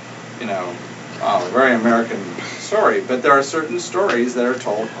riches, very American story. But there are certain stories that are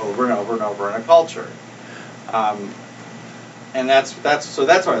told over and over and over in a culture. And that's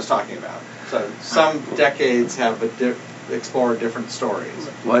what I was talking about. So some decades have explore different stories.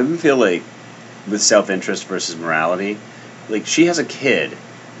 Well, I even feel like with self-interest versus morality, like she has a kid,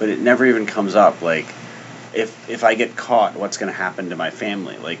 but it never even comes up. Like, if I get caught, what's going to happen to my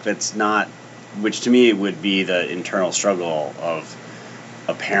family? Like, that's not, which to me would be the internal struggle of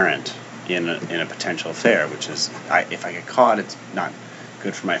a parent in a potential affair, which is, if I get caught, it's not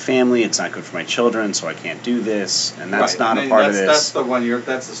good for my family, it's not good for my children, so I can't do this, and that's not a part of this.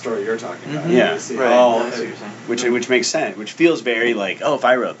 That's the story you're talking about. Mm-hmm. Yeah. Which makes sense. Which feels very like, if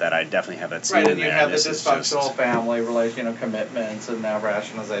I wrote that, I'd definitely have that scene. Right, and in you there. have the dysfunctional family relation, commitments, and now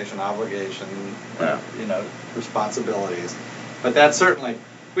rationalization, obligation, responsibilities. But that's certainly,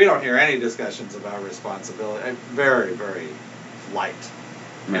 we don't hear any discussions about responsibility. Very, very light,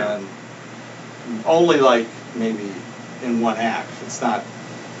 and only like maybe in one act. It's not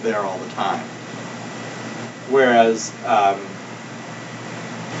there all the time. Whereas,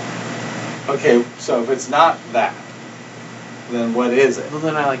 okay, so if it's not that, then what is it? Well,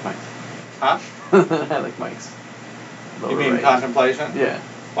 then I like Mike's. Huh? I like Mike's. You mean contemplation? Yeah.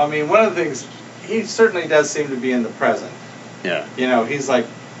 Well, I mean, one of the things, he certainly does seem to be in the present. Yeah. He's like,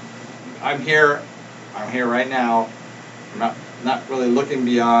 I'm here right now. I'm not really looking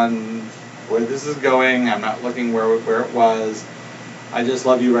beyond where this is going. I'm not looking where it was. I just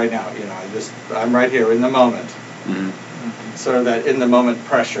love you right now. I'm right here in the moment. Mm-hmm. Sort of that in the moment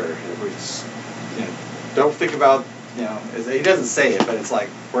pressure. Don't think about, he doesn't say it, but it's like,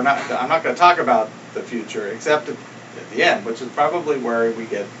 I'm not going to talk about the future except at the end, which is probably where we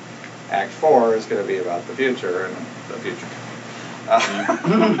get Act 4 is going to be about the future and the future.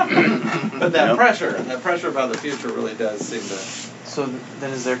 But that pressure about the future really does seem to. So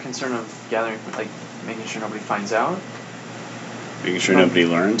then is there concern of gathering, like, making sure nobody finds out? Making sure nobody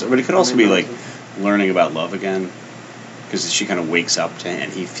learns? But it could also be, like, learning about love again. Because she kind of wakes up to him,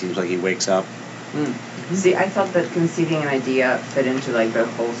 and he seems like he wakes up. Mm-hmm. See, I thought that conceiving an idea fit into, like, the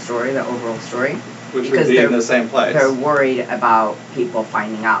whole story, the overall story. Which would be in the same place. They're worried about people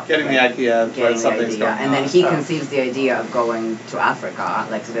finding out. Getting the idea that something's going on. And then he conceives the idea of going to Africa,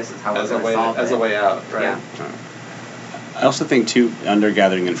 like, so this is how we're going to solve it. As a way out, right? Yeah. I also think, too, under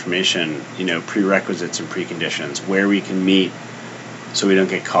gathering information, prerequisites and preconditions, where we can meet so we don't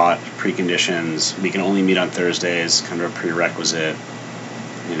get caught, preconditions, we can only meet on Thursdays, kind of a prerequisite,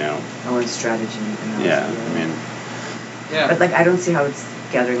 Oh, and strategy. Yeah. But, like, I don't see how it's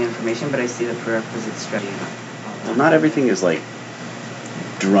gathering information, but I see the prerequisite strategy. Well, not everything is, like,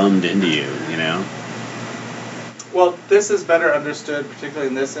 drummed into you, Well, this is better understood, particularly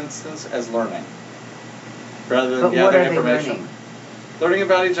in this instance, as learning. Rather than But gathering what are they information. learning? Learning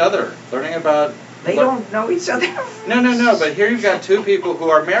about each other. Learning about... They don't know each other. No, but here you've got two people who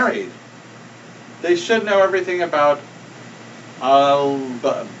are married. They should know everything about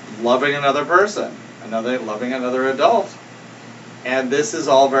loving another person, loving another adult. And this is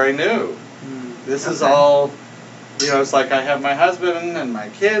all very new. This is all, it's like I have my husband and my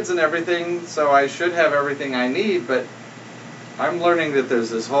kids and everything, so I should have everything I need, but I'm learning that there's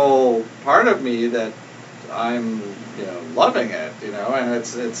this whole part of me that I'm, loving it, and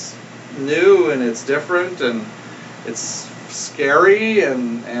it's new and it's different and it's scary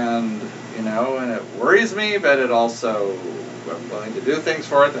and and it worries me, but it also, I'm willing to do things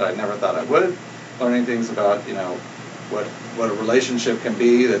for it that I never thought I would. Learning things about, what a relationship can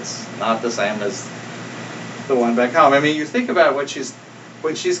be that's not the same as the one back home. I mean, you think about when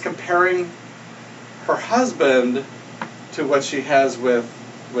she's comparing her husband to what she has with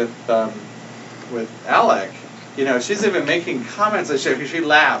Alec. She's even making comments that she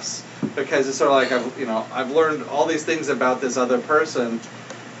laughs because it's sort of like I've learned all these things about this other person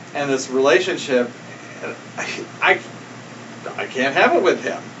and this relationship. And I can't have it with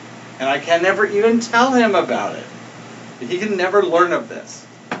him, and I can never even tell him about it. He can never learn of this,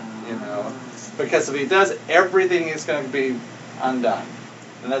 you know, because if he does, everything is going to be undone.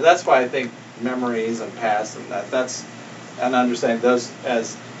 And that's why I think memories and past and that's and understanding those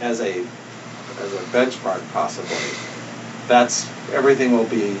as a benchmark possibly. That's everything will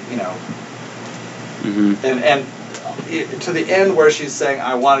be, you know, and to the end where she's saying,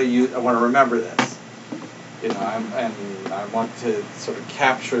 I want to remember this, you know, I want to sort of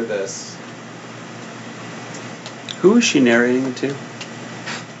capture this. Who is she narrating it to?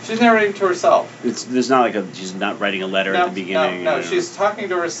 She's narrating to herself. There's not like she's not writing a letter at the beginning. No, she's talking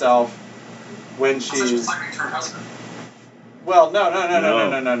to herself when she's talking to her husband. Well,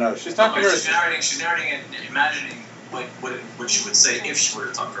 no. She's talking to herself. She's narrating and imagining what she would say if she were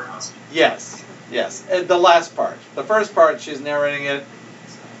to talk to her husband. Yes. And the last part. The first part, she's narrating it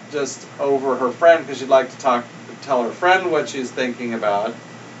just over her friend because she'd like to tell her friend what she's thinking about,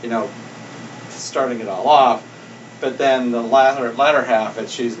 you know, starting it all off. But then the latter half,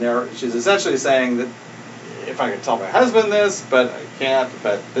 she's essentially saying that if I could tell my husband this, but I can't.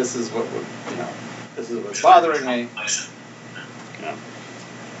 But this is what would, you know, this is what's bothering me. Yeah.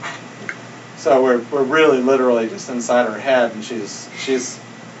 So we're really literally just inside her head, and she's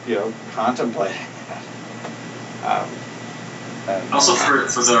you know, contemplating that. And also,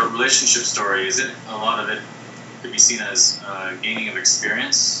 for the relationship story, is it a lot of it could be seen as gaining of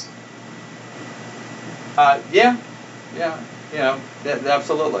experience? Yeah,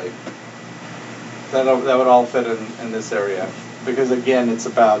 absolutely. That would all fit in this area because again, it's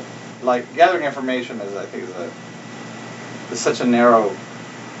about like gathering information is such a narrow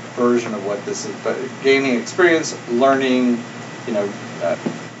version of what this is, but gaining experience, learning, you know,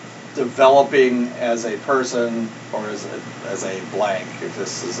 developing as a person or as a blank. If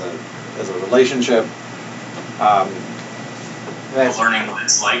this is as a relationship, learning what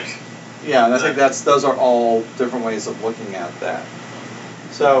it's like. Yeah, and I think those are all different ways of looking at that.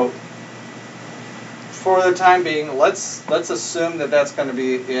 So, for the time being, let's assume that that's going to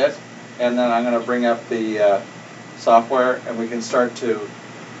be it, and then I'm going to bring up the software, and we can start to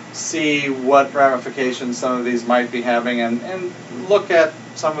see what ramifications some of these might be having, and look at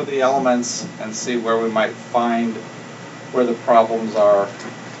some of the elements and see where we might find where the problems are,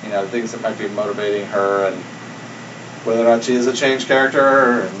 you know, things that might be motivating her, and whether or not she is a changed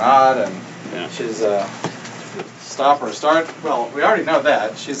character or not, and she's a stop or a start. Well, we already know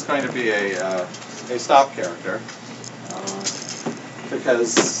that. She's going to be a stop character.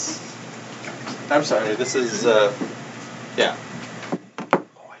 Because, I'm sorry, this is, yeah.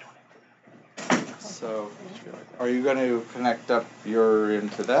 So, are you going to connect up your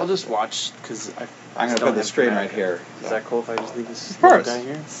into that? I'll just watch, because I'm going to put the screen right here. Is that cool if I just leave this Of course. little guy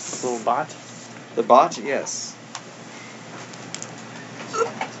here? This little bot? The bot, yes.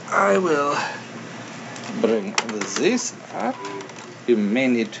 I will bring this up. You may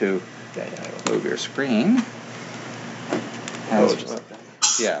need to move your screen. Just like that.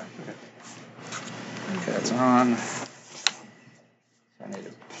 Yeah. Okay, it's on. I need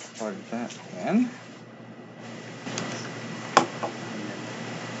to plug that in.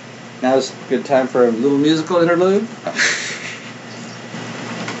 Now's a good time for a little musical interlude.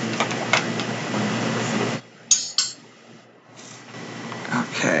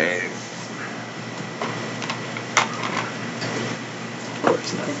 Okay. Of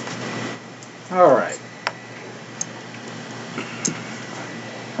course not. All right.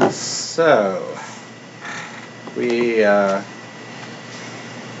 So we have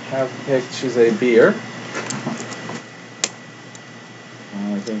picked. She's a beer.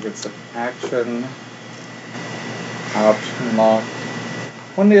 I think it's an action option lock.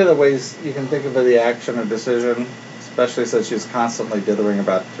 One of the other ways you can think of the action or decision, especially since she's constantly dithering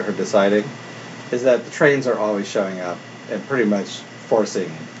about her deciding, is that the trains are always showing up and pretty much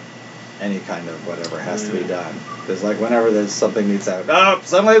forcing any kind of whatever has to be done. There's like whenever there's something needs to happen,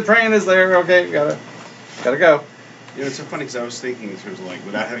 suddenly the train is there. Okay, gotta go. You know, it's so funny because I was thinking in terms of like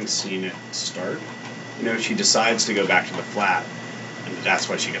without having seen it start, you know, she decides to go back to the flat, and that's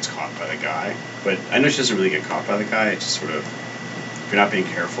why she gets caught by the guy. But I know she doesn't really get caught by the guy. It's just sort of, if you're not being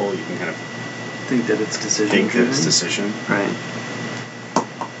careful, you can kind of Think that it's decision. think that it's decision. Right.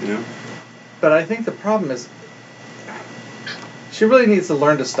 You know. But I think the problem is she really needs to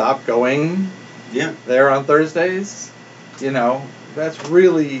learn to stop going Yeah. there on Thursdays. You know, that's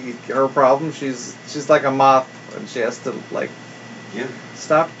really her problem. She's like a moth, and she has to like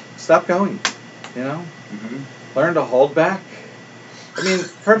stop going. You know, learn to hold back. I mean,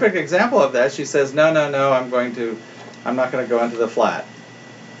 perfect example of that. She says, "No, I'm not going to go into the flat."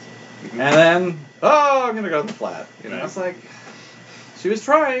 And then, I'm going to go to the flat. You know, it's like she was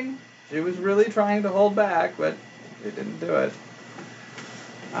trying. She was really trying to hold back, but we didn't do it.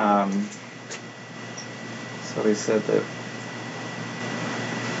 So we said that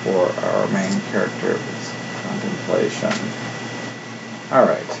for our main character it was contemplation. All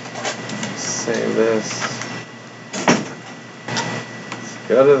right, let's save this. Let's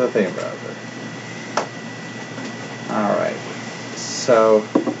go to the theme browser. All right, so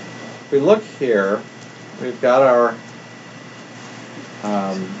if we look here, we've got our,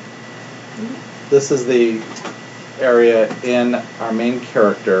 this is the area in our main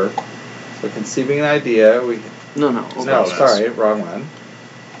character. So conceiving an idea, No. sorry, wrong one.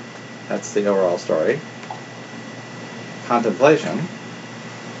 That's the overall story. Contemplation.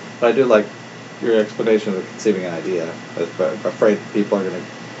 But I do like your explanation of conceiving an idea. But I'm afraid people are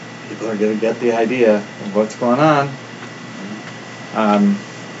gonna get the idea of what's going on.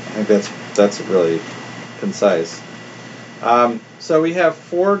 I think that's really concise. So we have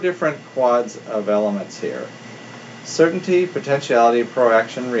 4 different quads of elements here: certainty, potentiality,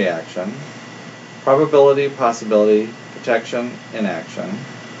 proaction, reaction; probability, possibility, protection, inaction;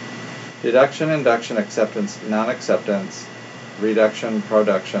 deduction, induction, acceptance, non-acceptance; reduction,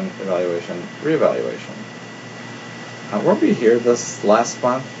 production, evaluation, reevaluation. Weren't we here this last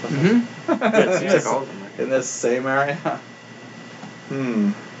month? Yes, all of them. In this same area?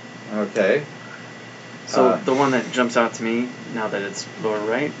 Okay. So the one that jumps out to me, now that it's lower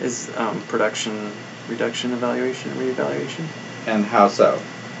right, is production, reduction, evaluation, reevaluation. And how so?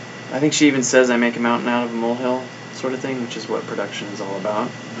 I think she even says I make a mountain out of a molehill sort of thing, which is what production is all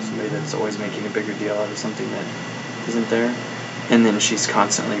about. Somebody that's always making a bigger deal out of something that isn't there. And then she's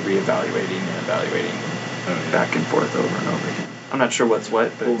constantly reevaluating and evaluating back and forth over and over again. I'm not sure what's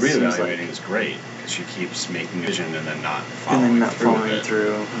what, but well, it seems reevaluating like is great because she keeps making a vision and then not following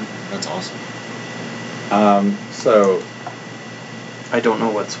through. That's awesome. So I don't know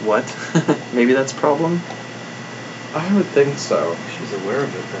what's what. Maybe that's a problem. I would think so. She's aware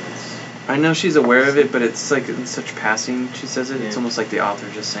of it, then it's... I know she's aware of it, but it's like in such passing she says it. Yeah. It's almost like the author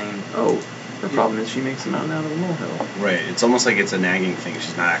just saying, oh, her problem is she makes a mountain out of a molehill. Right. It's almost like it's a nagging thing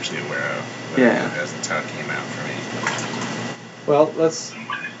she's not actually aware of. Yeah. That's how it came out for me. Well, let's. And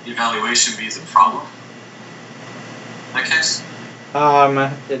would evaluation be the problem? In that case?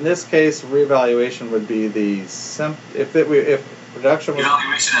 In this case, reevaluation would be the if production was.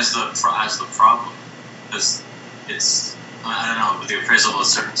 Evaluation as the problem, because it's, I don't know, with the appraisal of a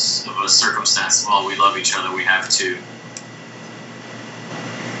circumstance. Well, we love each other. We have to.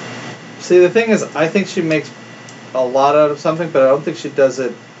 See, the thing is, I think she makes a lot out of something, but I don't think she does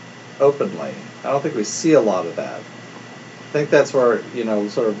it openly. I don't think we see a lot of that. I think that's where,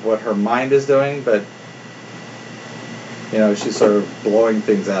 sort of what her mind is doing, but, she's sort of blowing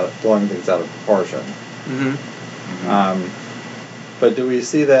things out of proportion. But do we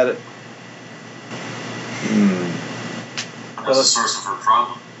see that? That's the source of her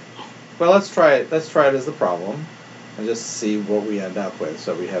problem. Well, let's try it. Let's try it as the problem, and just see what we end up with,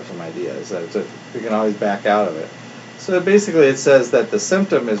 so we have some ideas. So we can always back out of it. So basically, it says that the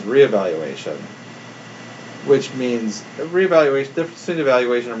symptom is reevaluation, which means reevaluation. The difference between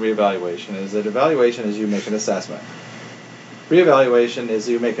evaluation and reevaluation is that evaluation is you make an assessment. Reevaluation is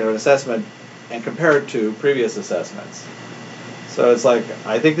you make an assessment and compare it to previous assessments. So it's like,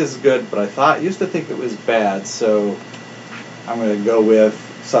 I think this is good, but I used to think it was bad, so I'm going to go with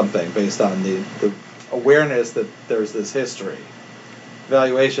something based on the awareness that there's this history.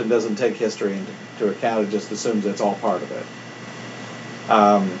 Evaluation doesn't take history into account, it just assumes it's all part of it.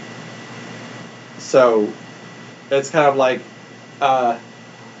 So it's kind of like, I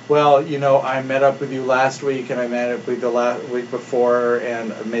met up with you last week, and I met up with you the last week before,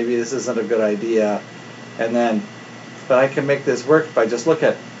 and maybe this isn't a good idea, but I can make this work if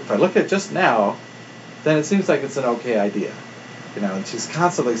I look at just now, then it seems like it's an okay idea. And she's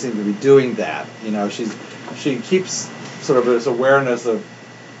constantly seems to be doing that. She keeps sort of this awareness of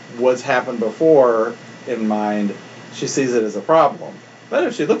what's happened before in mind. She sees it as a problem. But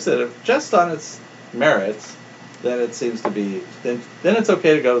if she looks at it just on its merits, then it seems to be, then it's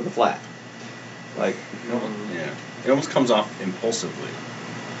okay to go to the flat. Like, yeah, it almost comes off impulsively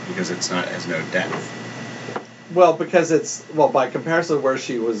because has no depth. Well, because by comparison where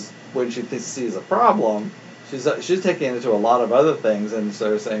she was when she sees a problem, she's taking it into a lot of other things and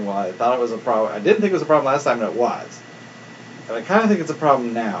sort of saying, well, I thought it was a problem. I didn't think it was a problem last time, and it was. And I kind of think it's a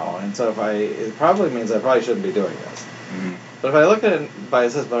problem now, and so it probably means I probably shouldn't be doing this. Mm-hmm. But if I look at it by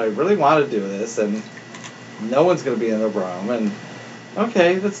it says, but I really want to do this, and no one's going to be in the room, and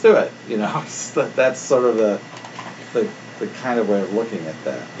okay, let's do it. That's sort of the kind of way of looking at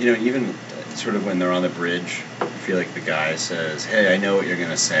that. Even sort of when they're on the bridge, I feel like the guy says, "Hey, I know what you're going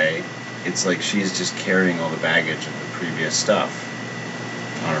to say," it's like she's just carrying all the baggage of the previous stuff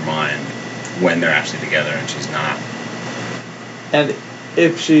on her mind when they're actually together and she's not. And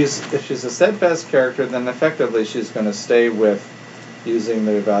if she's a steadfast character, then effectively she's going to stay with using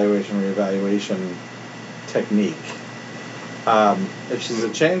the evaluation technique. If she's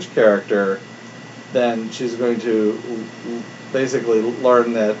a changed character, then she's going to basically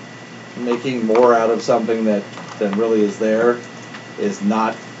learn that making more out of something than really is there is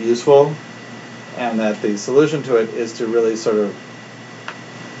not useful, and that the solution to it is to really sort of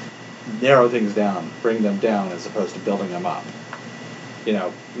narrow things down, bring them down as opposed to building them up.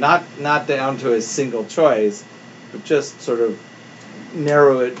 Not down to a single choice, but just sort of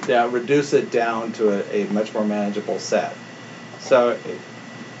narrow it down, reduce it down to a much more manageable set. So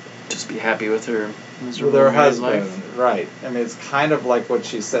Just be happy with her with her husband, right? I mean, it's kind of like what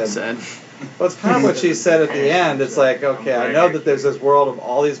she said. Well, it's kind of what she said at the end. It's like, okay, I know that there's this world of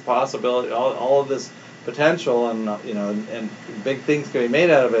all these possibilities, all of this potential, and and big things can be made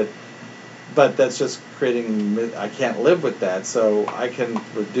out of it. But that's just creating. I can't live with that, so I can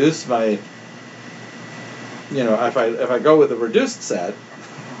reduce my. If I go with a reduced set,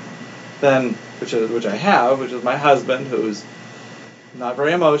 then which I have, which is my husband, who's not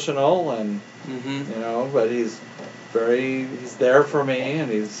very emotional, and but he's there for me,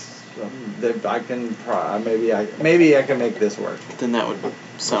 and I can maybe I can make this work. Then that would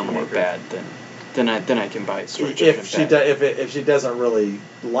sound more bad then I can buy storage. If she doesn't really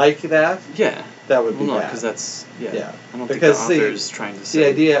like that, that would be bad. Because that's yeah. I don't think the author's trying to say. The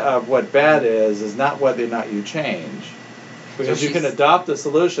idea of what bad is not whether or not you change, because you can adopt a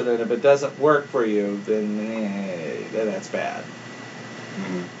solution, and if it doesn't work for you, then that's bad.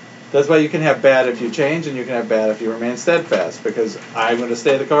 Mm-hmm. That's why you can have bad if you change, and you can have bad if you remain steadfast. Because I'm going to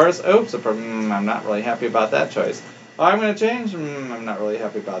stay the course. Oops, I'm not really happy about that choice. Oh, I'm going to change. I'm not really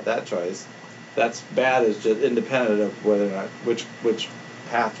happy about that choice. That's bad is just independent of whether or not which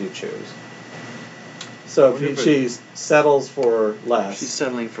path you choose. So if she settles for less, she's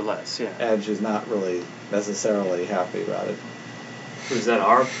settling for less, yeah, and she's not really necessarily happy about it. Is that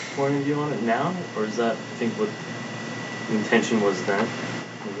our point of view on it now, or is that I think what the intention was then?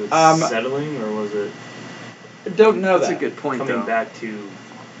 Was it settling, or was it? I don't know. That's a good point. Coming back to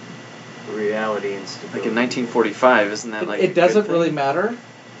reality and stability. Like in 1945, isn't that like? It doesn't really matter.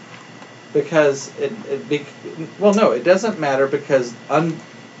 Because it doesn't matter because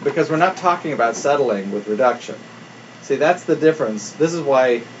we're not talking about settling with reduction. See, that's the difference. This is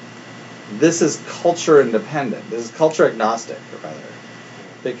why this is culture independent. This is culture agnostic, rather.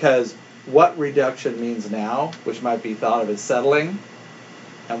 Because what reduction means now, which might be thought of as settling,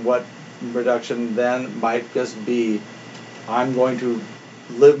 and what reduction then might just be, I'm going to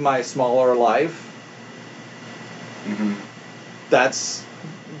live my smaller life. Mm-hmm. That's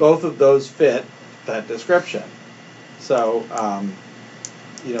both of those fit that description. So,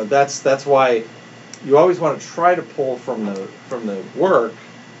 that's why you always want to try to pull from the work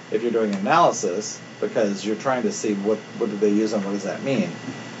if you're doing analysis, because you're trying to see what do they use and what does that mean.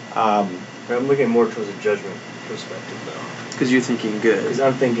 I'm looking more towards a judgment perspective, though. Because you're thinking good. Because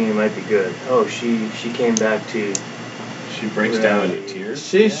I'm thinking it might be good. Oh, she came back to. She breaks down into tears.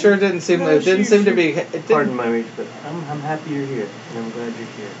 She sure didn't seem. It didn't seem to be. Pardon my reach, but I'm happy you're here, and I'm glad you're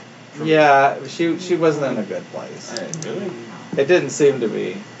here. Yeah, she wasn't in a good place. Really? It didn't seem to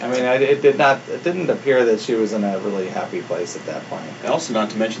be. I mean, it didn't appear that she was in a really happy place at that point. And also,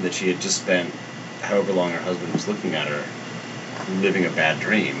 not to mention that she had just spent however long her husband was looking at her, living a bad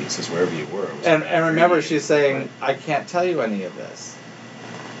dream. He says, wherever you were. And remember, she's saying, I can't tell you any of this.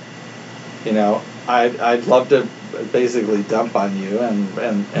 I'd love to basically dump on you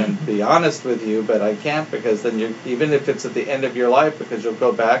and be honest with you, but I can't, because then even if it's at the end of your life, because you'll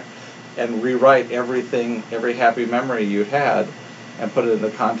go back and rewrite everything, every happy memory you had, and put it in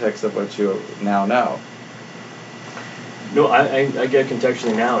the context of what you now know. No, I get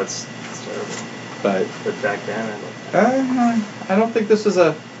contextually now it's terrible. But back then, I don't think this was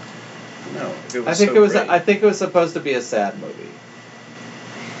a. No, I think it was supposed to be a sad movie.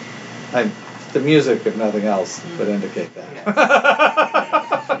 The music, if nothing else, would indicate that.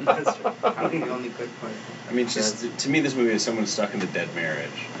 That's probably the only good part. I mean, to me, this movie is someone stuck in a dead marriage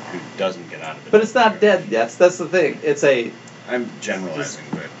who doesn't get out of it. But it's not dead. That's the thing. It's a. I'm generalizing,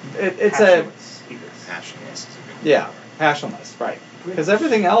 but it's passionless. Passionless is a good word. Yeah, passionless, right? Because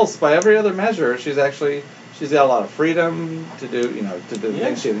everything else, by every other measure, she's got a lot of freedom to do the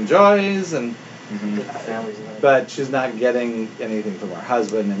things she enjoys, and. Mm-hmm. But she's not getting anything from her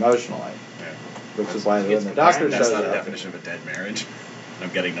husband emotionally. Which is why when the doctor shows up... That's not a definition of a dead marriage. I'm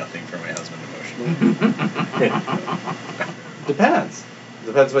getting nothing from my husband emotionally. Depends.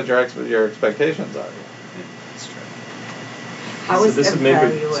 Depends what your expectations are. That's true. How So is this would make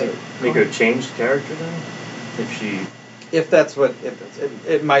evaluate? make her a changed character then? If she If that's what, if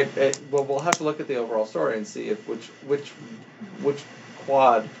it might, well, we'll have to look at the overall story and see if which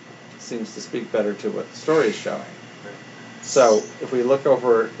quad seems to speak better to what the story is showing. So if we look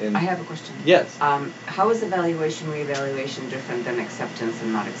over in, I have a question. yes, How is evaluation, reevaluation different than acceptance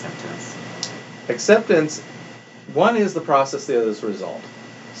and not acceptance? acceptance, one is the process, the other is the result.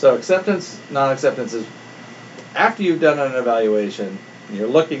 So acceptance, non-acceptance is after you've done an evaluation and you're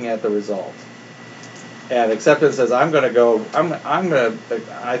looking at the result. And acceptance says, I'm going to go.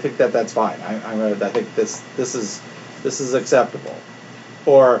 I think that's fine. I think this is acceptable,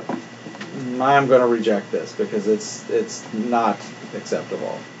 or I'm going to reject this because it's not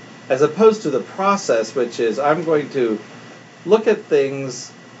acceptable. As opposed to the process, which is I'm going to look at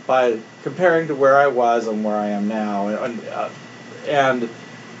things by comparing to where I was and where I am now, and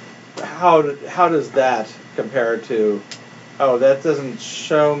how does that compare to? Oh, that doesn't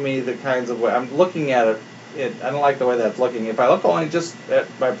show me the kinds of way I'm looking at it. I don't like the way that's looking. If I look only just at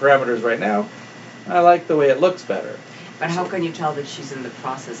my parameters right now, I like the way it looks better. But how can you tell that she's in the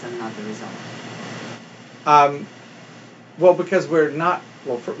process and not the result? Well, because we're not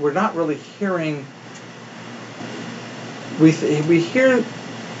really hearing. We hear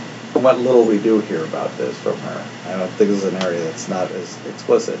what little we do hear about this from her. I don't think this is an area that's not as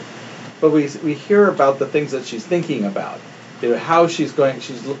explicit, but we hear about the things that she's thinking about. How she's going.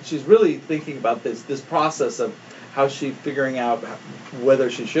 She's really thinking about this process of how she's figuring out whether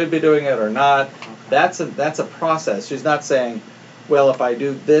she should be doing it or not. Okay. That's a process. She's not saying, well, if I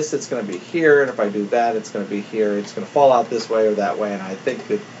do this, it's going to be here, and if I do that, it's going to be here. It's going to fall out this way or that way, and I think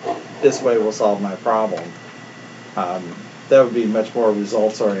that this way will solve my problem. That would be much more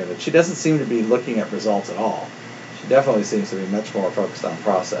results oriented. She doesn't seem to be looking at results at all. She definitely seems to be much more focused on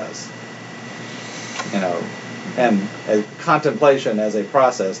process. And contemplation as a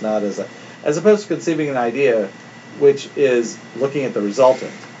process, not as opposed to conceiving an idea, which is looking at the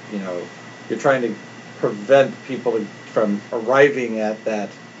resultant. You're trying to prevent people from arriving at that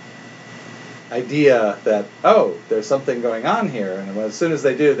idea that, oh, there's something going on here, and as soon as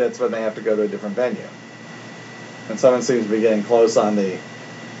they do, that's when they have to go to a different venue. And someone seems to be getting close on the,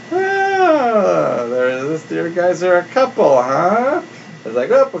 you guys are a couple, huh? It's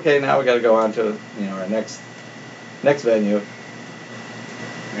like, oh, okay, now we got to go on to our next venue.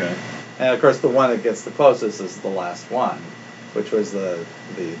 Okay. And of course, the one that gets the closest is the last one, which was the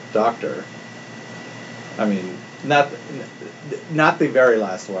doctor. I mean, not the very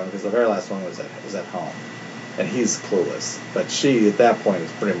last one, because the very last one was at home, and he's clueless. But she, at that point,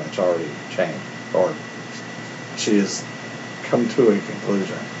 is pretty much already changed, or she has come to a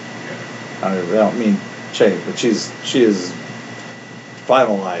conclusion. I don't mean changed, but she is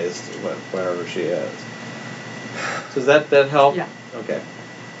finalized whatever she is. So does that help? Yeah. Okay,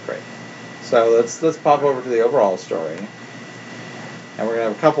 great. So let's pop over to the overall story, and we're gonna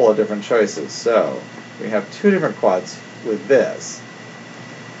have a couple of different choices. So we have two different quads with this,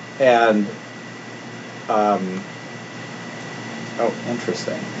 and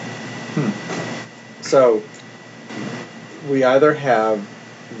interesting. So we either have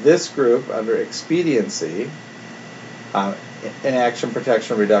this group under expediency, inaction,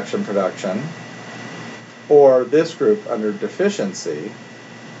 protection, reduction, production, or this group under deficiency,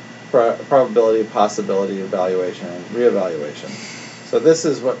 probability, possibility, evaluation, and reevaluation. So this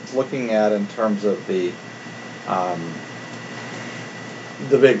is what looking at in terms of the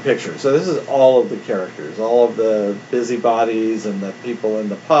big picture. So this is all of the characters, all of the busybodies and the people in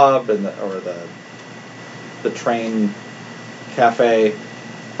the pub and the train cafe,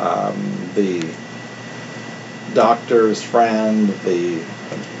 the doctor's friend, the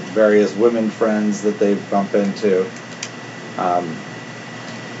various women friends that they bump into.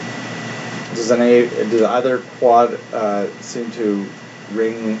 Does either quad seem to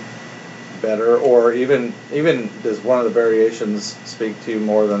ring better, or even does one of the variations speak to you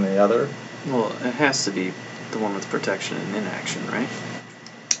more than the other? Well, it has to be the one with protection and inaction, right?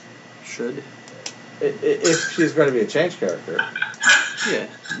 Should. If she's going to be a change character. Yeah.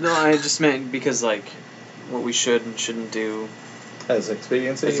 No, I just meant because, like, what we should and shouldn't do. As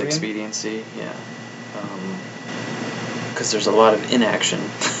expediency, As expediency, yeah. Because there's a lot of inaction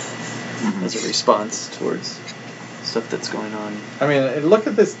as a response towards stuff that's going on. I mean, look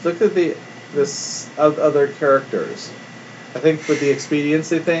at this. Look at this other characters. I think with the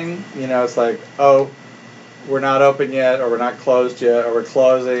expediency thing, it's like, oh, we're not open yet, or we're not closed yet, or we're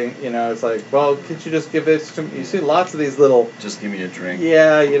closing. It's like, well, could you just give this to me? You see lots of these little. Just give me a drink.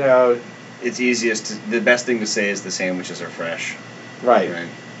 Yeah, It's easiest. The best thing to say is the sandwiches are fresh. Right.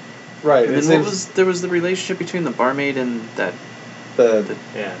 Right. And It then seems there was the relationship between the barmaid and that the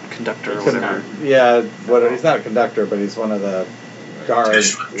Yeah. conductor or con- whatever. yeah, he's not a conductor, but he's one of the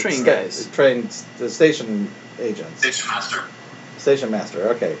guards, Train guys. the station agents. Station master. Station master.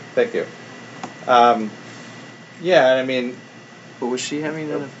 Okay, thank you. Yeah, I mean, But was she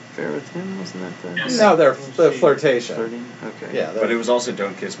having an affair with him? Wasn't that the Yes. no, they're the flirtation. flirting? Okay. Yeah, But it was also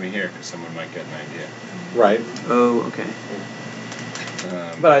 "Don't kiss me here" because someone might get an idea. right. Oh, okay.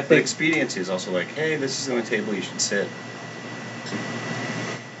 But I think- expediency is also like, hey, this is on the table, you should sit.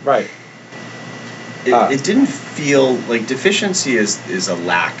 Right. It didn't feel like deficiency is a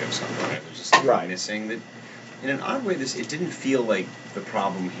lack of something. Right? There's just something Right. missing. That in an odd way, it didn't feel like the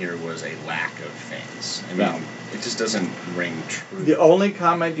problem here was a lack of things. I mean, No. it just doesn't ring true. The only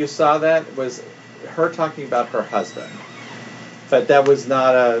comment you saw that was her talking about her husband. But that was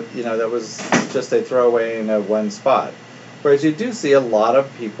not that was just a throwaway in a one spot. Whereas you do see a lot of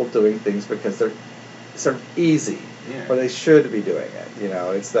people doing things because they're sort of easy, Yeah. or they should be doing it.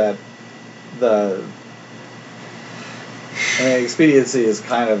 It's that expediency is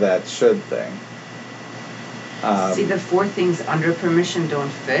kind of that should thing. See, the 4 things under permission don't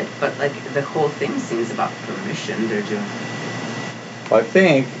fit, but like the whole thing seems about permission. They're doing. I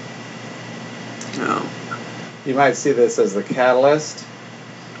think No. you might see this as the catalyst,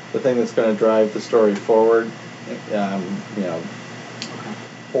 the thing that's going to drive the story forward.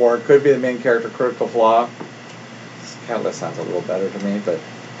 Or it could be the main character critical flaw. Catalyst sounds a little better to me, but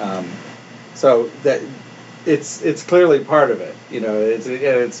so that it's clearly part of it.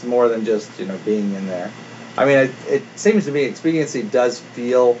 It's more than just being in there. I mean, it seems to me expediency does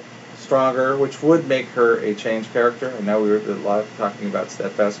feel stronger, which would make her a change character. I know we were a lot talking about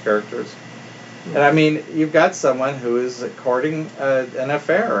steadfast characters. And I mean, you've got someone who is courting an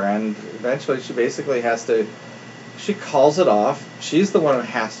affair, and eventually she basically has to. She calls it off. She's the one who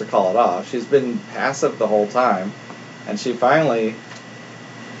has to call it off. She's been passive the whole time, and she finally,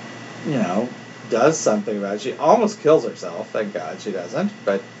 does something about it. She almost kills herself. Thank God she doesn't.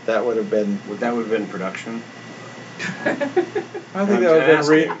 But that would have been. That would have been production. I think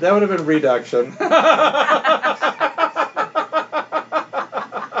that would have been reduction.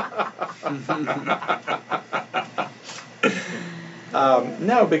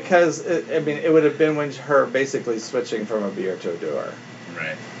 No, because it would have been when her basically switching from a beer to a doer,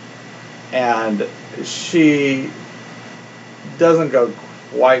 Right. and she doesn't go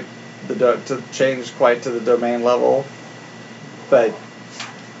quite to change quite to the domain level, but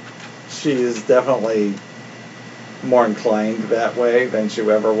she's definitely more inclined that way than she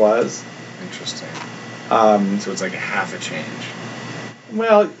ever was. Interesting. So it's like a half a change.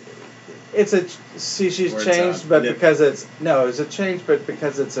 Well, she's Or it's changed, a but nip. because it's a change, but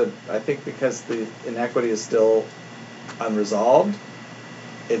because I think because the inequity is still unresolved,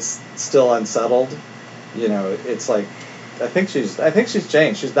 it's still unsettled. It's like, I think she's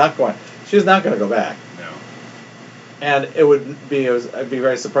changed. She's not going to go back. No. And it'd be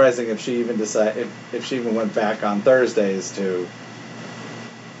very surprising if she even if she even went back on Thursdays to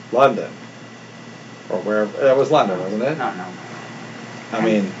London, or wherever. That was London, wasn't it? No. I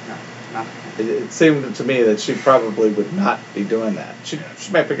mean, No. it seemed to me that she probably would not be doing that. She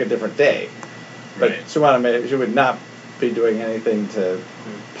might pick a different day, but Right. she would not be doing anything to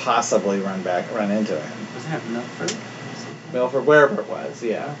possibly run into him. Wasn't it Milford? Milford, wherever it was,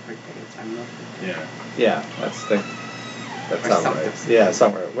 yeah. Milford daytime, Milford. Yeah. Yeah, that Or sounds something. right. Yeah,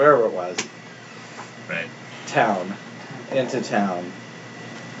 somewhere, wherever it was. Right. Town. Into town.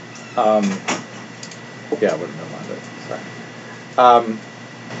 Yeah, it wouldn't have London, sorry.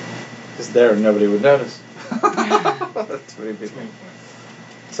 Because there nobody would notice. That's too many people.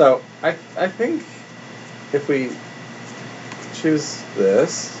 So, I think if we choose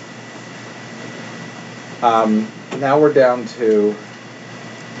this, now we're down to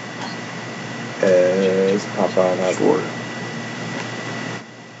is Papa Sure.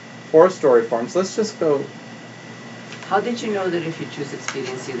 4 story forms. Let's just go. How did you know that if you choose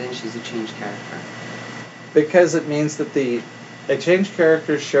expediency, then she's a change character? Because it means that a change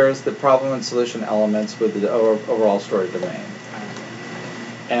character shares the problem and solution elements with the overall story domain.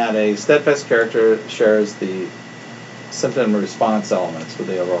 And a steadfast character shares the symptom response elements with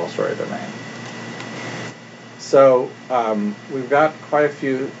the overall story domain. So we've got quite a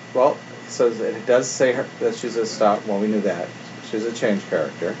few. Well, so it does say that she's a stop. Well, we knew that she's a change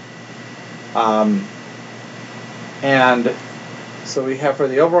character. And so we have for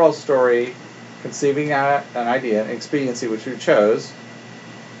the overall story, conceiving an idea, and expediency, which we chose.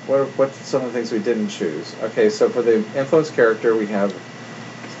 What some of the things we didn't choose? Okay, so for the influence character, we have.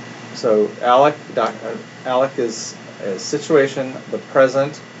 So Alec is his situation, the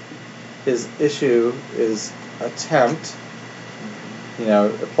present, his issue is attempt,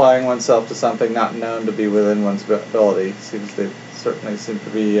 applying oneself to something not known to be within one's ability. Certainly seem to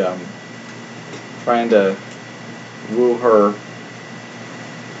be trying to woo her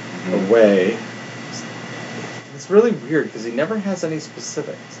away. It's really weird because he never has any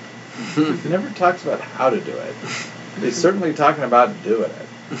specifics. He never talks about how to do it. He's certainly talking about doing it.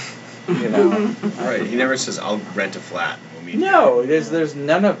 Right. He never says, "I'll rent a flat." No, there's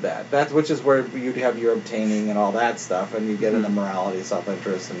none of that. Which is where you'd have your obtaining and all that stuff, and you get into morality,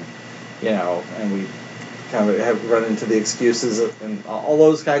 self-interest, and and we kind of have run into the excuses and all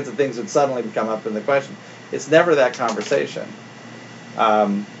those kinds of things would suddenly come up in the question. It's never that conversation.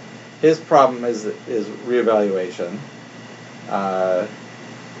 His problem is reevaluation,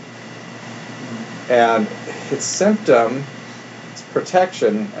 and his symptom.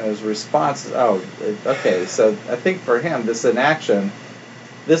 Protection, and his response is, okay, so I think for him, this inaction,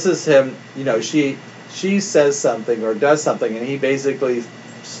 this is him, she says something or does something, and he basically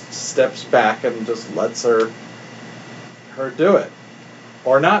steps back and just lets her do it,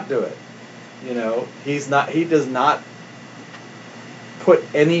 or not do it. He does not put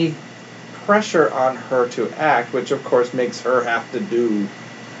any pressure on her to act, which of course makes her have to do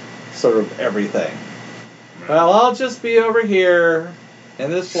sort of everything. Well, I'll just be over here in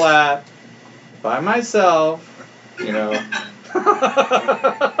this flat by myself, Yeah.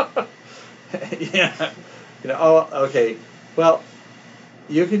 Okay. Well,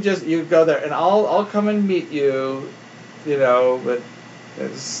 you can you go there, and I'll come and meet you, But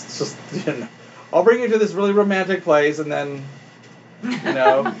it's just, I'll bring you to this really romantic place, and then,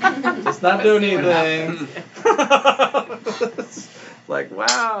 just not do anything. Like,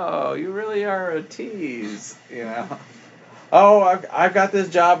 wow, you really are a tease, Oh, I've got this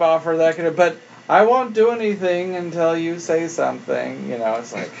job offer but I won't do anything until you say something,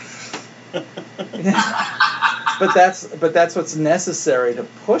 It's like, but that's what's necessary to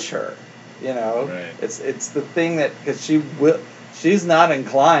push her, Right. It's the thing that because she's not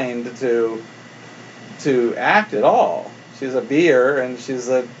inclined to act at all. She's a beer, and she's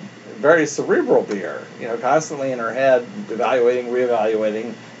a very cerebral beer, constantly in her head, evaluating,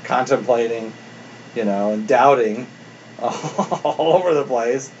 reevaluating, contemplating, and doubting all over the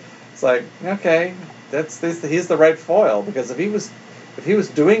place. It's like, okay, he's the right foil, because if he was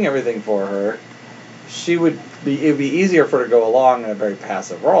doing everything for her, it would be easier for her to go along in a very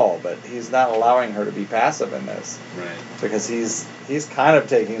passive role, but he's not allowing her to be passive in this. Right. Because he's kind of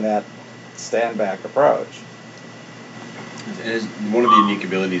taking that stand back approach. One of the unique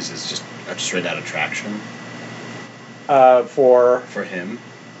abilities is just a straight out attraction. For him.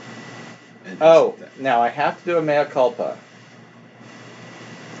 Now I have to do a mea culpa.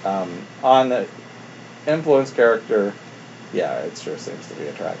 On the influence character, yeah, it sure seems to be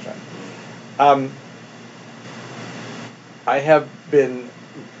attraction. I have been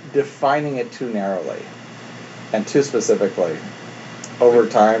defining it too narrowly and too specifically. Over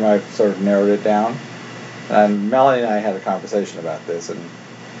time, I've sort of narrowed it down. And Melanie and I had a conversation about this, and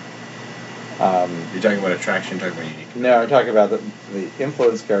you're talking about attraction, talking about unique ability? No, I'm talking about the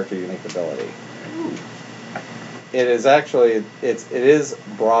influence character unique ability. It is actually it is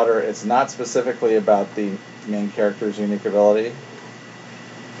broader. It's not specifically about the main character's unique ability.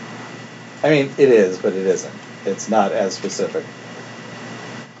 I mean, it is, but it isn't. It's not as specific.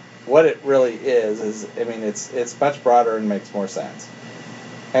 What it really is it's much broader and makes more sense.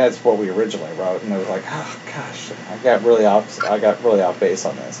 And it's what we originally wrote, and it was like, oh gosh, I got really off base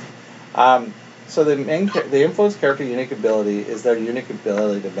on this. So the influence character unique ability is their unique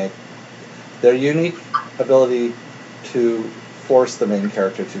ability to force the main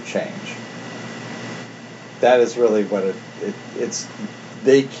character to change. That is really what it's.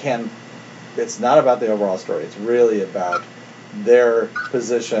 They can. It's not about the overall story. It's really about their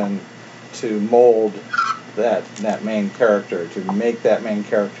position to mold that main character, to make that main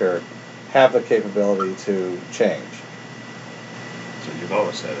character have the capability to change. That's what you've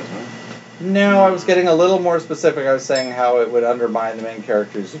always said, isn't it? No, I was getting a little more specific. I was saying how it would undermine the main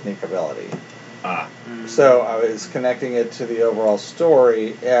character's unique ability. So I was connecting it to the overall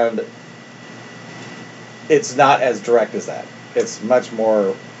story, and it's not as direct as that. It's much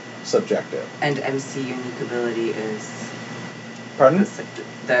more subjective. And MC unique ability is... Pardon?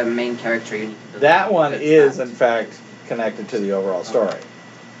 The main character unique ability. That one is, in fact, connected to the overall story.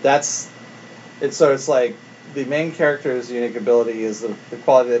 It's like the main character's unique ability is the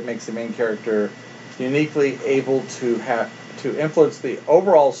quality that makes the main character uniquely able to influence the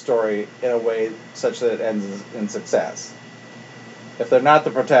overall story in a way such that it ends in success. If they're not the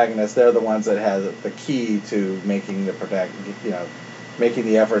protagonist, they're the ones that have the key to making the making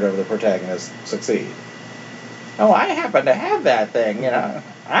the effort of the protagonist succeed. Oh, I happen to have that thing,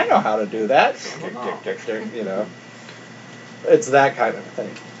 I know how to do that. It's that kind of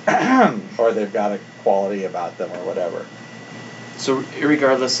thing. Or they've got a quality about them or whatever. So,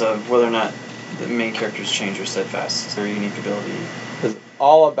 regardless of whether or not the main characters change or steadfast, their unique ability. It's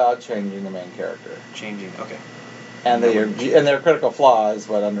all about changing the main character. Changing, okay. And their critical flaw is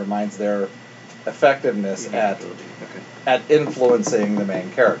what undermines their effectiveness at influencing the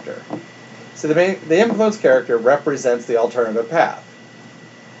main character. So the influence character represents the alternative path.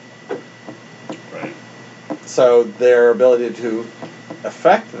 Right. So their ability to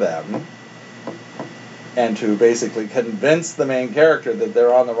affect them and to basically convince the main character that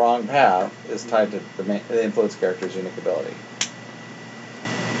they're on the wrong path is tied to the influence character's unique ability.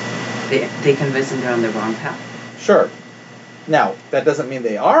 They convince them they're on the wrong path. Sure. Now, that doesn't mean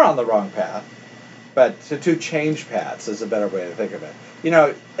they are on the wrong path, but to change paths is a better way to think of it.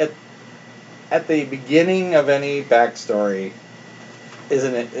 At the beginning of any backstory,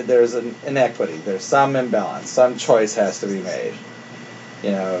 there's an inequity. There's some imbalance. Some choice has to be made.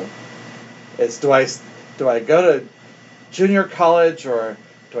 It's do I go to junior college or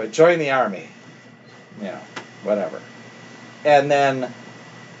do I join the army? Whatever. And then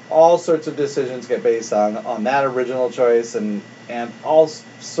all sorts of decisions get based on that original choice, and all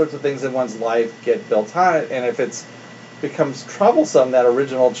sorts of things in one's life get built on it. And if it becomes troublesome, that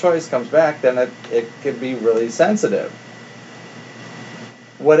original choice comes back, then it can be really sensitive.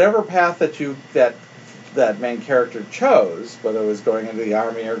 Whatever path that main character chose, whether it was going into the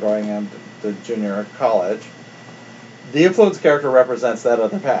army or going into the junior college, the influence character represents that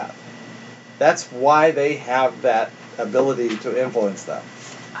other path. That's why they have that ability to influence them.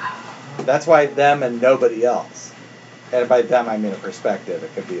 That's why them and nobody else. And by them, I mean a perspective.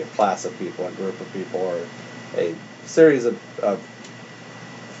 It could be a class of people, a group of people, or a series of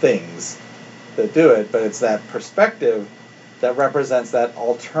things that do it, but it's that perspective that represents that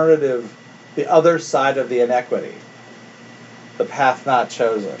alternative, the other side of the inequity, the path not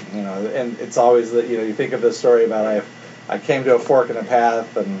chosen. And it's always that you think of this story about I came to a fork in a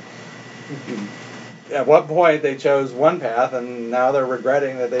path, and at one point they chose one path, and now they're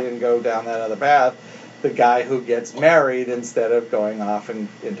regretting that they didn't go down that other path. The guy who gets married instead of going off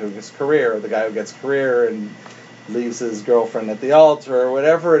into his career, the guy who gets career and leaves his girlfriend at the altar, or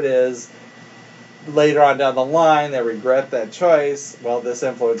whatever it is, later on down the line, they regret that choice. Well, this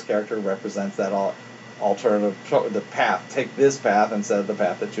influence character represents that alternative, the path. Take this path instead of the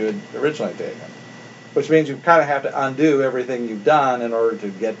path that you had originally taken. Which means you kind of have to undo everything you've done in order to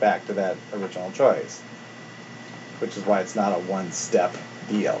get back to that original choice. Which is why it's not a one-step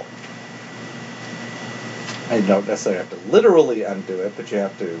deal. You don't necessarily have to literally undo it, but you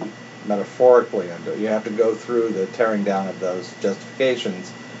have to metaphorically undo it. You have to go through the tearing down of those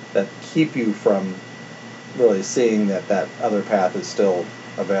justifications that keep you from really seeing that other path is still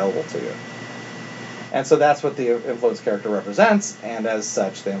available to you. And so that's what the influence character represents, and as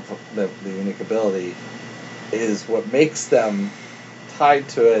such, the unique ability is what makes them tied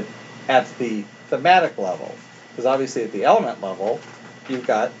to it at the thematic level. Because obviously at the element level, you've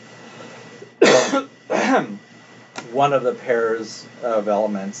got one of the pairs of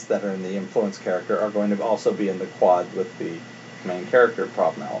elements that are in the influence character are going to also be in the quad with the main character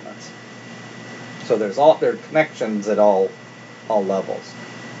problem elements. So there are connections at all levels.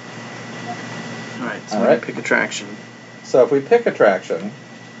 Alright, so we pick attraction. So if we pick attraction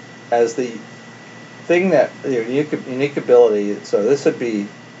as the thing that the unique ability, so this would be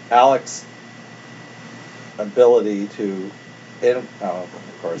Alex's ability to,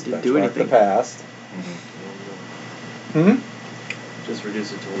 of course, Didn't do benchmark anything. the past. Just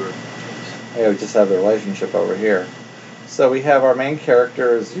reduce it to order. Yeah, we just have the relationship over here. So we have our main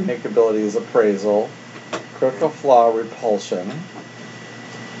character's unique ability is appraisal, critical flaw repulsion,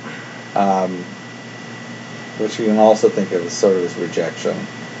 which you can also think of as sort of as rejection,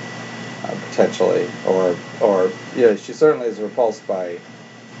 potentially, or she certainly is repulsed by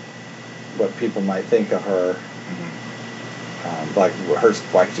what people might think of her, like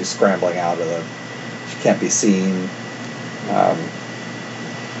she's scrambling out of she can't be seen.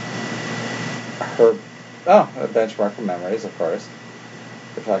 A benchmark for memories, of course.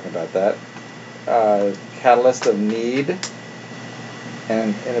 We're talking about that. Catalyst of need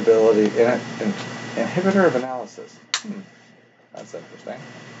and inability, inhibitor of analysis. That's interesting.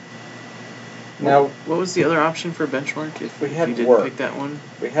 Now, what was the other option for benchmark if we had you didn't work. pick that one?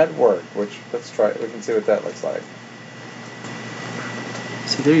 We had work, which let's try. We can see what that looks like.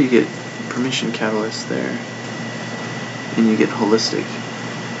 See, there you get permission catalyst there. and you get holistic.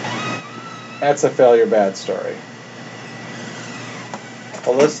 That's a failure bad story.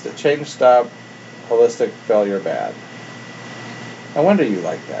 Holistic, change, stop, holistic, failure bad. No wonder you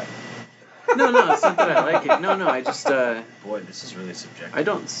like that. No, it's not that I like it. No, I just Boy, this is really subjective. I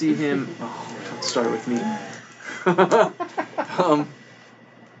don't see him. Oh, don't start with me.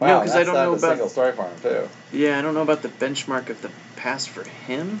 Wow, because I don't know a about single story for him too. Yeah, I don't know about the benchmark of the past for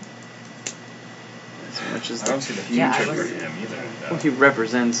him. As much as I don't see the future Yeah, I for was- him either. well, he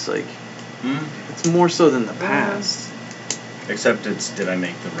represents like Hmm? it's more so than the past. Except it's, did I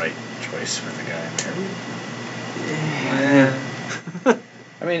make the right choice for the guy I married? Yeah.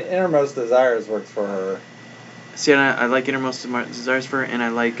 I mean, Innermost Desires works for her. See, and I like Innermost Desires for her, and I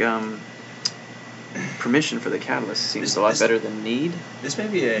like Permission for the Catalyst. Seems a lot better than Need. This may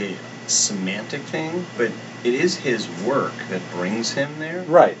be a semantic thing, but it is his work that brings him there.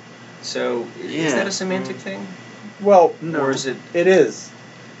 Right. So, is Yeah. that a semantic thing? Well, No. Or is it... it is.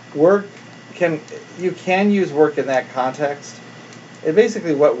 Work you can use work in that context. It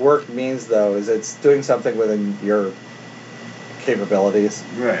basically what work means though is it's doing something within your capabilities.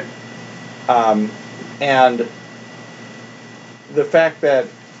 Right. And the fact that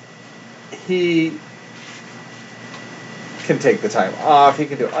he can take the time off, he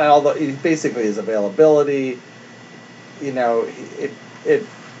can do although basically his availability,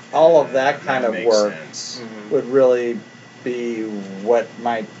 all of that kind of makes work sense. would really be what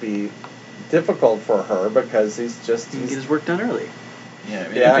might be difficult for her because He can get his work done early. Yeah, I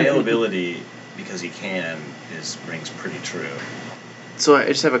mean, Yeah. availability, because he can, rings pretty true. So I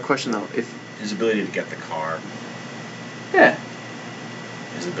just have a question though. If His ability to get the car, yeah,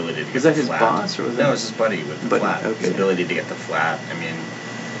 his ability to get was the that his flat. boss or was No, that it was his buddy with the Buddy, flat. His okay. ability to get the flat. I mean,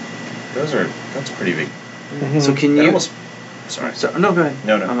 that's pretty big. So can That you? almost, sorry. So, no, go ahead.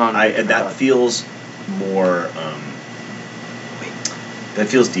 No, I'm on I my that thought. feels more. That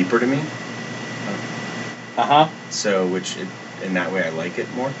feels deeper to me. Uh-huh. So, in that way, I like it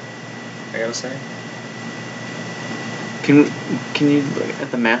more. I gotta say. Can you look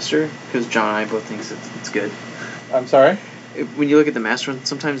at the master? Because John and I both think it's good. I'm sorry? When you look at the master,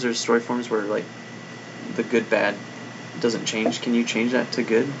 sometimes there's story forms where like the good bad doesn't change. Can you change that to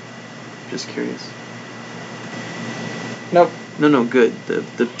good? Just curious. Nope. No, good.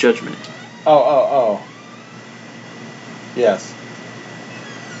 The judgment. Oh. Yes.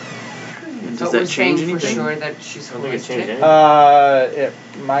 And So does we're that change saying anything? for sure that she's I don't think it changed holistic? anything.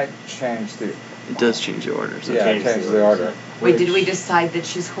 It might change the It does change the order. So Yeah, it changes the order. Wait, did we decide that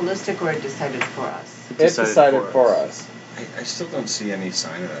she's holistic or it decided for us? It decided for us. I still don't see any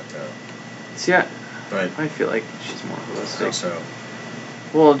sign of that though. See, I But feel like she's more holistic. also,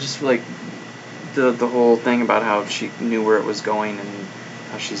 Well, just like the whole thing about how she knew where it was going and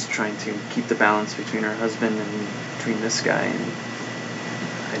how she's trying to keep the balance between her husband and between this guy, and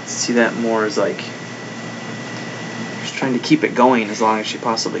I'd see that more as like she's trying to keep it going as long as she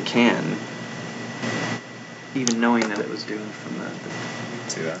possibly can, even knowing that it was doomed from the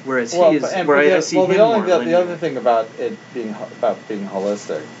see that. whereas Well, he is and- where but I the- see well, him the only more the linear. other thing about it being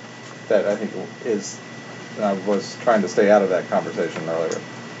holistic that I think is, and I was trying to stay out of that conversation earlier.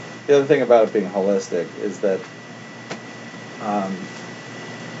 The other thing about it being holistic is that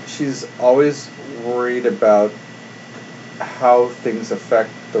she's always worried about how things affect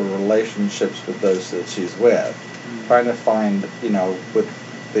the relationships with those that she's with. Trying to find, with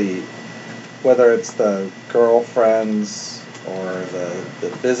whether it's the girlfriends or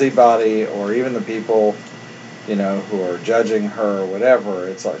the busybody or even the people, who are judging her or whatever.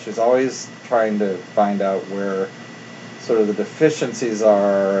 It's like she's always trying to find out where sort of the deficiencies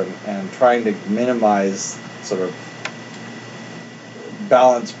are and trying to minimize sort of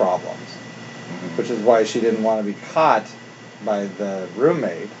balance problems, which is why she didn't want to be caught by the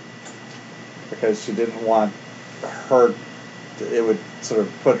roommate, because she didn't want it would sort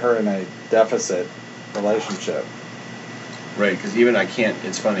of put her in a deficit relationship. Right, because even I can't.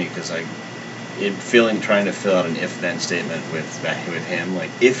 It's funny because trying to fill out an if-then statement with him, like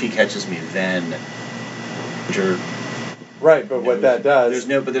if he catches me, then. Right, but what that does.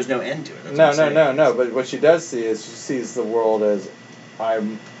 There's no end to it. That's No. what I'm saying. But what she does see is she sees the world as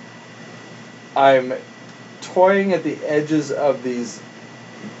I'm toying at the edges of these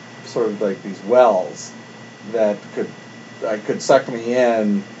sort of like these wells that could suck me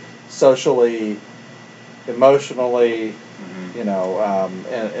in socially, emotionally,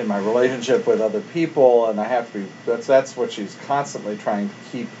 in my relationship with other people, and I have to be. That's what she's constantly trying to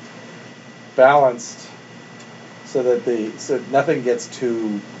keep balanced, so that nothing gets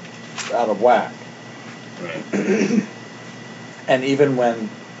too out of whack. Right. And even when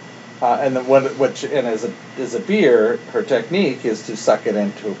And then as a beer, her technique is to suck it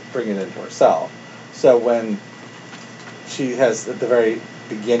into, bring it into herself. So when she has at the very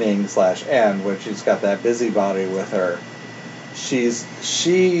beginning / end, when she's got that busybody with her, she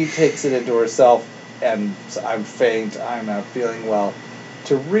takes it into herself, and I'm faint, I'm not feeling well,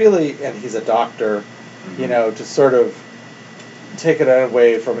 to really, and he's a doctor, to sort of take it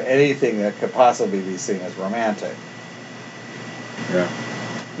away from anything that could possibly be seen as romantic. Yeah.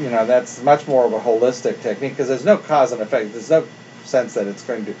 That's much more of a holistic technique, because there's no cause and effect. There's no sense that it's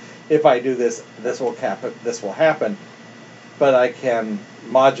going to, if I do this, this will happen, but I can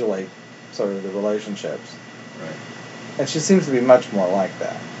modulate sort of the relationships. Right. And she seems to be much more like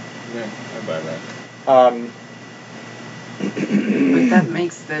that. Yeah, I buy that. But that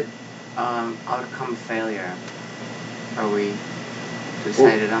makes the outcome failure. Are we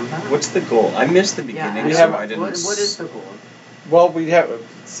decided on that? What's the goal? I missed the beginning, Yeah, so I didn't. what is the goal? Well, we have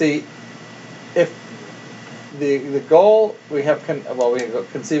if the goal we have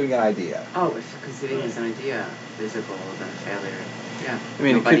conceiving an idea. Oh, if conceiving is an idea, is a goal, then failure. Yeah. I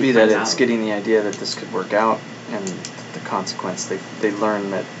mean, it Nobody could be that finds it's out. getting the idea that this could work out, and the consequence they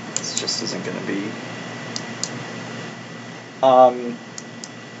learn that this just isn't going to be.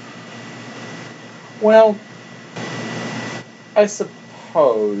 Well, I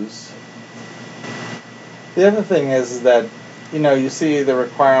suppose the other thing is that you see the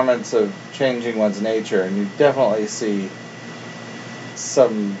requirements of changing one's nature, and you definitely see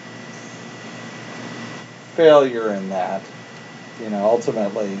some failure in that.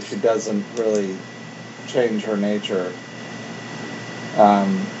 Ultimately, she doesn't really change her nature.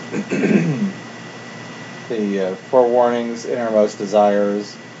 The forewarnings, innermost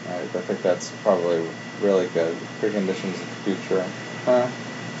desires. I think that's probably really good. Preconditions of the future.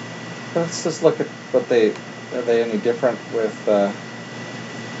 Let's just look at what are they any different with Yeah,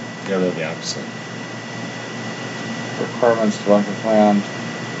 they're the opposite. requirements to one command?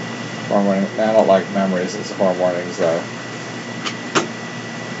 Forewarning. I don't like memories as forewarnings though.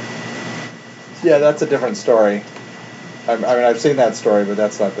 Yeah, that's a different story. I mean, I've seen that story, but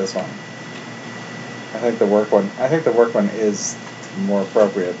that's not this one. I think the work one is more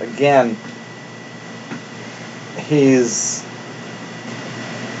appropriate. Again, he's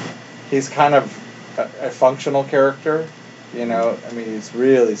kind of a functional character, I mean, he's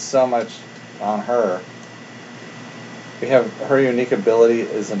really so much on her. We have her unique ability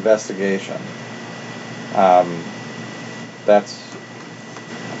is investigation. That's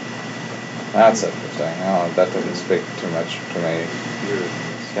interesting. That didn't speak too much to me.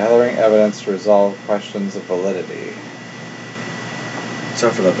 Gathering evidence to resolve questions of validity. So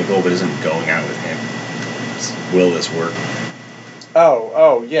I forgot the goal, but isn't going out with him. Will this work?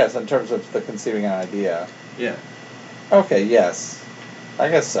 Oh, yes, in terms of the conceiving an idea. Yeah. Okay, yes. I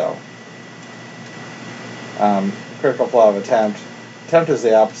guess so. Critical flaw of attempt. Attempt is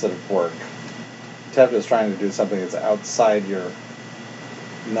the opposite of work. Attempt is trying to do something that's outside your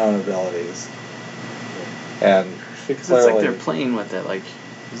known abilities. And she Because clearly... it's like they're playing with it. Like,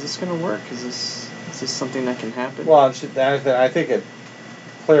 is this going to work? Is this something that can happen? Well, I think it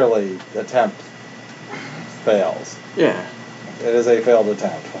clearly attempt fails. Yeah. It is a failed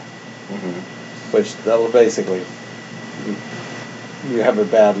attempt. Mm-hmm. Which that'll basically you have a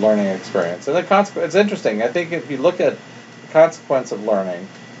bad learning experience. And the consequence, it's interesting. I think if you look at the consequence of learning,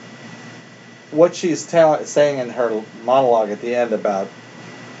 what she's saying in her monologue at the end about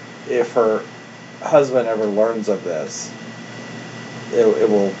if her husband ever learns of this, it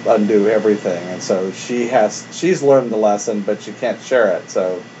will undo everything. And so she's learned the lesson, but she can't share it.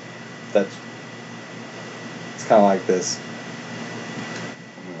 So it's kind of like this.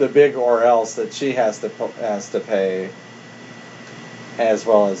 The big or else that she has to pay, as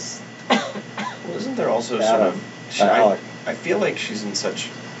well as Well, isn't there also Adam, Alec. I feel like she's in such.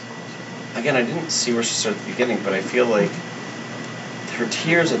 Again, I didn't see where she started at the beginning, but I feel like her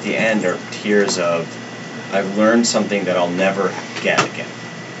tears at the end are tears of, I've learned something that I'll never get again.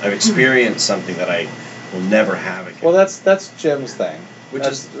 I've experienced something that I will never have again. Well, that's Jim's thing.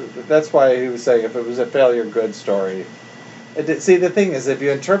 That's why he was saying if it was a failure good story. See, the thing is, if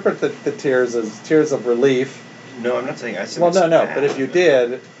you interpret the tears as tears of relief. No, I'm not saying I said. Well, it's no, bad, but if you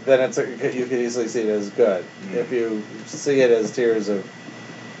did, then you could easily see it as good. Mm. If you see it as tears of,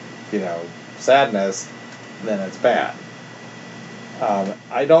 sadness, then it's bad.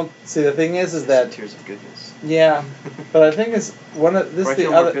 I don't see. The thing is that tears of goodness. Yeah, but I think it's one of this. Or I is the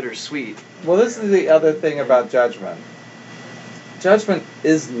feel other more bittersweet. Well, this is the other thing about Judgment. Judgment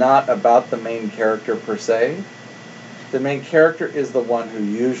is not about the main character per se. The main character is the one who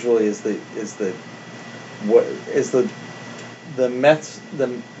usually is the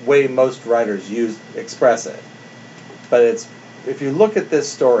the way most writers express it. But if you look at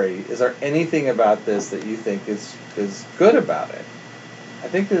this story, is there anything about this that you think is good about it? I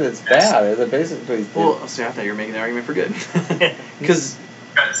think that it's bad. Is it basically? Well, see, I thought you were making the argument for good. Because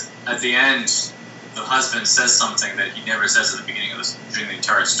at the end, the husband says something that he never says at the beginning of during the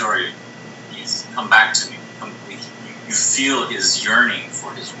entire story. He's come back to me. You feel his yearning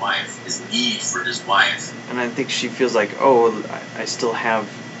for his wife, his need for his wife. And I think she feels like, oh, I still have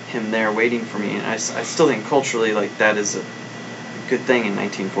him there waiting for me. And I still think culturally, like, that is a good thing in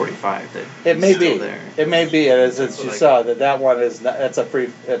 1945. That it may be. There. It may be, as you saw, that one is not,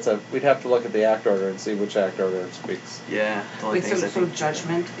 we'd have to look at the act order and see which act order it speaks. Yeah. Wait, so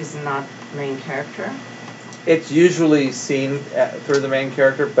Judgment is not main character? It's usually seen through the main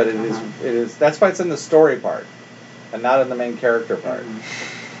character, but it is. That's why it's in the story part, and not in the main character part.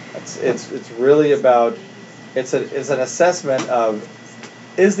 It's really about. It's an assessment of,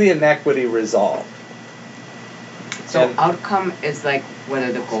 is the inequity resolved? So outcome is like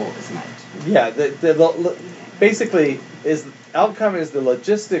whether the goal is met. Yeah, basically outcome is the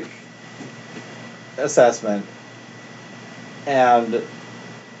logistic assessment, and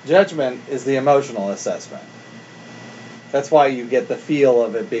judgment is the emotional assessment. That's why you get the feel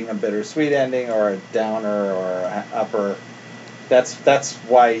of it being a bittersweet ending or a downer or an upper. That's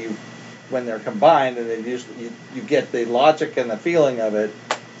why when they're combined, and you get the logic and the feeling of it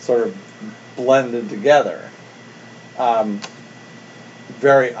sort of blended together.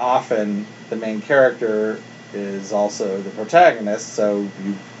 Very often the main character is also the protagonist, so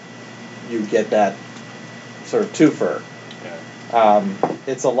you get that sort of twofer. Yeah.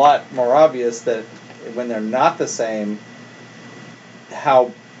 It's a lot more obvious that when they're not the same,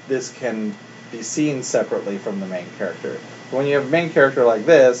 how this can be seen separately from the main character. When you have a main character like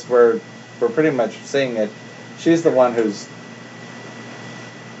this, we're pretty much seeing it. She's the one who's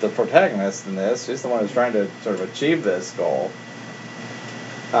the protagonist in this. She's the one who's trying to sort of achieve this goal.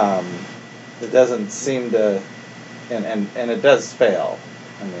 It doesn't seem to, and it does fail.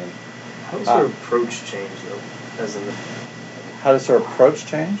 I mean, how does her approach change though? How does her approach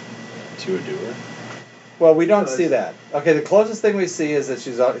change? To a doer. Well, we don't see that. Okay, the closest thing we see is that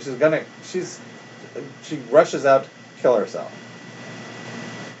she rushes out to kill herself.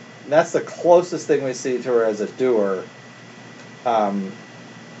 And that's the closest thing we see to her as a doer.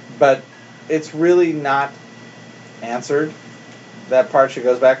 But it's really not answered. That part, she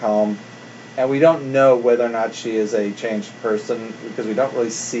goes back home, and we don't know whether or not she is a changed person because we don't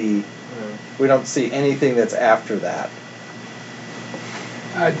really see. We don't see anything that's after that.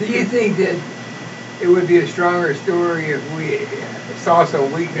 Do you think that it would be a stronger story if we saw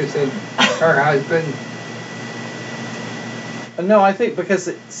some weakness in her husband? No, I think because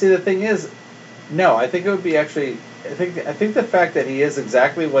the thing is, no, I think it would be actually. I think the fact that he is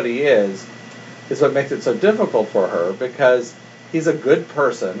exactly what he is what makes it so difficult for her, because he's a good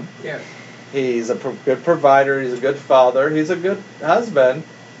person. Yes. He's a good provider. He's a good father. He's a good husband.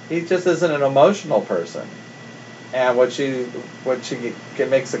 He just isn't an emotional person. And what she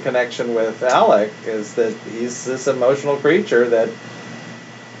makes a connection with Alec is that he's this emotional creature that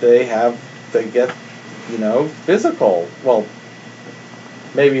they get, physical. Well,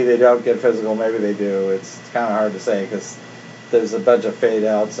 maybe they don't get physical. Maybe they do. It's kind of hard to say because there's a bunch of fade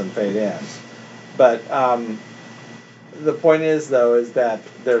outs and fade ins. But the point is, though, is that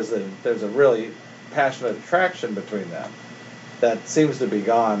there's a really passionate attraction between them that seems to be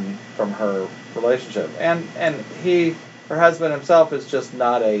gone from her relationship, and her husband himself is just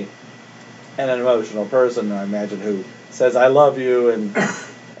not an emotional person, I imagine, who says I love you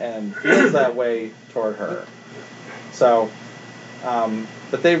and feels that way toward her. So,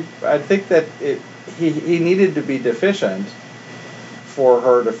 but I think that he needed to be deficient for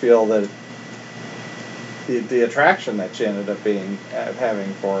her to feel that the attraction that she ended up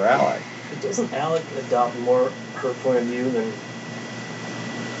having for Alec. Doesn't Alec adopt more her point of view than,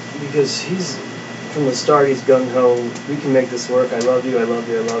 because he's from the start he's gung ho. We can make this work. I love you. I love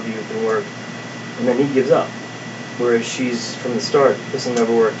you. I love you. It can work. And then he gives up. Whereas she's from the start. This will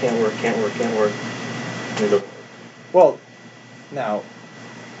never work. Can't work. Can't work. Can't work. Well, now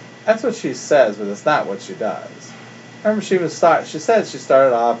that's what she says, but it's not what she does. Remember, she said she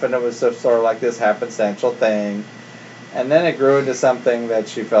started off and it was sort of like this happenstance thing, and then it grew into something that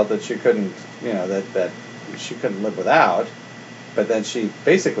she felt that she couldn't, that she couldn't live without. But then she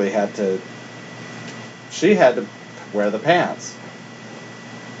basically had to wear the pants.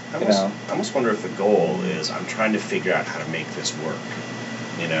 I almost wonder if the goal is I'm trying to figure out how to make this work,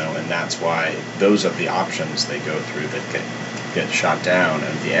 and that's why those are the options they go through that get shot down,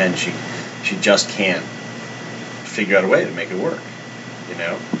 and at the end she just can't figure out a way to make it work. You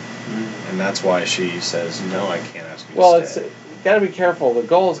know, and that's why she says no. I can't ask you. Well, to stay. you got to be careful. The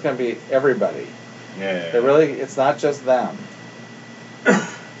goal is going to be everybody. Yeah. It's not just them.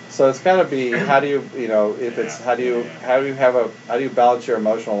 So it's got to be how do you how do you balance your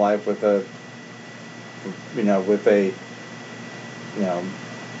emotional life with a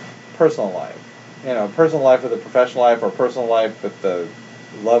personal life, personal life with a professional life, or personal life with the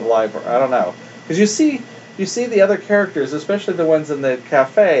love life, or I don't know, because you see the other characters, especially the ones in the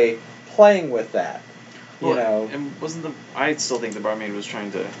cafe, playing with that. And I still think the barmaid was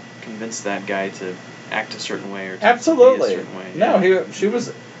trying to convince that guy to act a certain way or to Absolutely. be a certain way. No,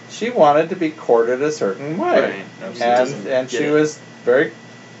 she wanted to be courted a certain way, Right. and she was very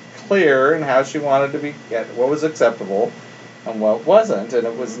clear in how she wanted to be, what was acceptable and what wasn't, and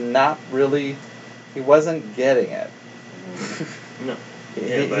it was not really, he wasn't getting it. No.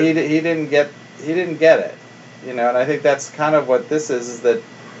 He didn't get it, and I think that's kind of what this is that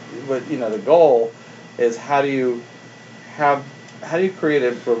the goal is how do you have a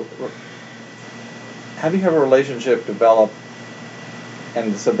relationship develop,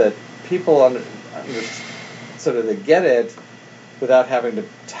 and so that people so that they get it without having to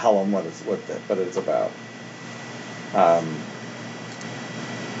tell them what it's about.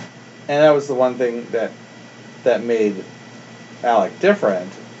 And that was the one thing that made Alec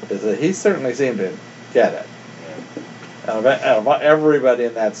different, is that he certainly seemed to get it. Out of everybody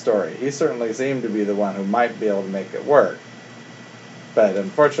in that story, he certainly seemed to be the one who might be able to make it work. But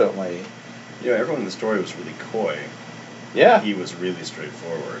unfortunately, everyone in the story was really coy. Yeah. He was really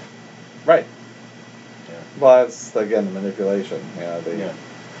straightforward. Right. Yeah. Well, that's again the manipulation. Game.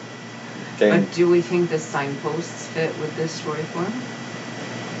 But do we think the signposts fit with this story form?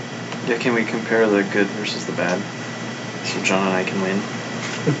 Yeah, can we compare the good versus the bad? So John and I can win.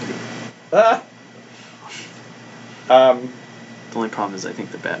 The only problem is I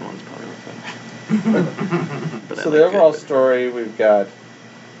think the bad one's probably worth better. So the overall story, we've got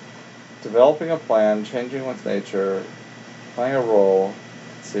developing a plan, changing with nature, playing a role,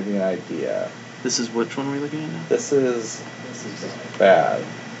 conceiving an idea. This is which one are we looking at now? This is bad.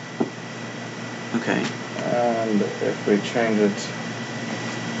 Okay. And if we change it...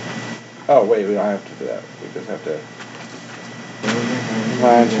 Oh, wait, we don't have to do that. We just have to...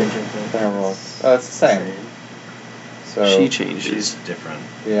 Plan, change it, play a role. Oh, it's the same. So she changes. She's different.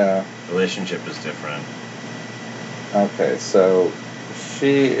 Yeah. Relationship is different. Okay, so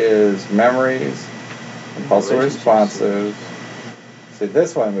she is memories, impulsive responsive. See,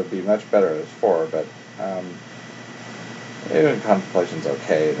 this one would be much better as 4, but even contemplation's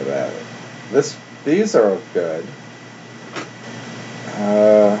okay to that. These are good.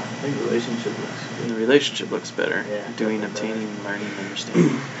 I think relationship looks good. The relationship looks better. Yeah, Doing, obtaining, learning,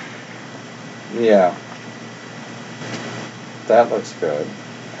 understanding. Yeah. That looks good.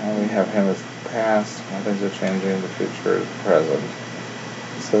 And we have him as past, how things are changing, the future is present.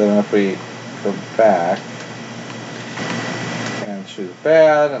 So then if we go back and choose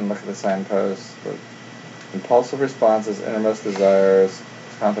bad and look at the signposts, the impulsive responses, innermost desires,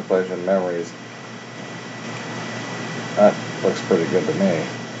 contemplation, memories, that looks pretty good to me.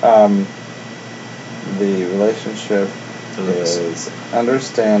 The relationship is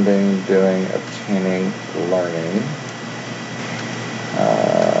understanding, doing, obtaining, learning.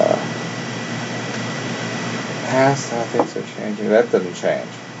 Past, how things are changing. That didn't change.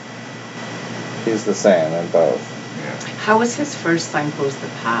 He's the same in both. Yeah. How was his first signpost the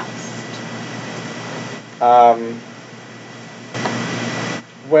past?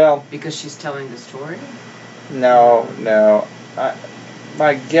 Well... Because she's telling the story? No.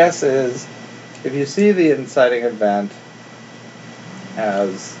 My guess is, if you see the inciting event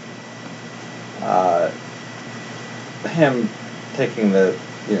as him taking them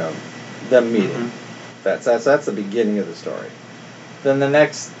meeting, that's the beginning of the story. Then the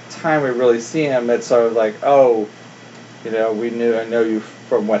next time we really see him, it's sort of like, I know you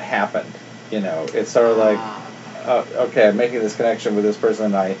from what happened. It's sort of like, okay, I'm making this connection with this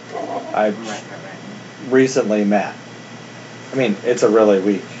person I recently met. I mean, it's a really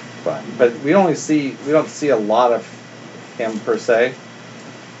weak one, but we don't see a lot of him per se.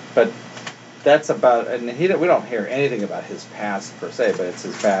 But that's about, and we don't hear anything about his past per se, but it's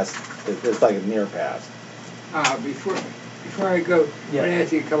his past. It's like a near past. Before I go, I want to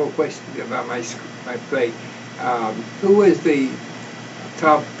ask you a couple of questions about my play. Who was the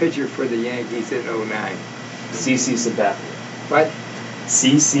top pitcher for the Yankees in '09? CC Sabathia. What?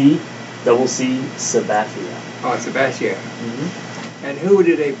 CC Sabathia. Oh, Sebastian. Mm-hmm. And who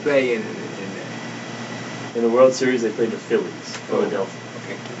did they play in that? In the World Series, they played the Phillies, Philadelphia.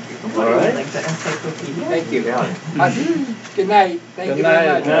 Okay, thank you. All right. Like the encyclopedia. Thank you. Yeah. Good night. Thank Good you very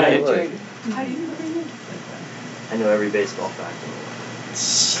night. much. Good night. I enjoyed it. How do you know their names? I know every baseball fact in the world.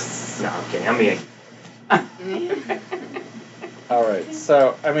 No, I'm kidding. I'm Yankee. All right.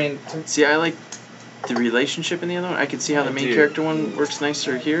 So I mean, See, I like the relationship in the other one. I could see how the I main do. character one works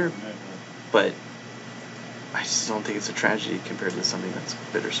nicer here, but I just don't think it's a tragedy compared to something that's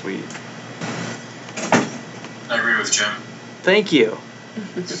bittersweet. I agree with Jim. Thank you.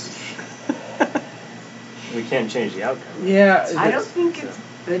 We can't change the outcome. yeah. I don't think it's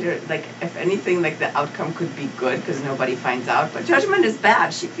bitter. Like, if anything, like the outcome could be good because nobody finds out. But Judgment is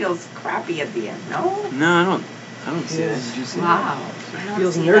bad. She feels crappy at the end. No. No, I don't see that. Yes. Did you see Wow. I don't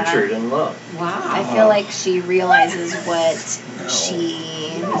Feels see nurtured that. and loved. Wow. I feel like she realizes what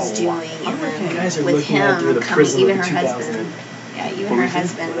she No. was doing, and You then guys are with looking at through him the coming, prism even of her 2000. husband, yeah, even What her were you saying?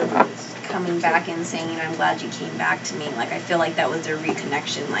 husband Whatever it is. coming back and saying, you know, I'm glad you came back to me. Like, I feel like that was their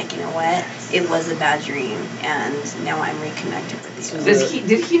reconnection. Like, you know what? It was a bad dream, and now I'm reconnected with you.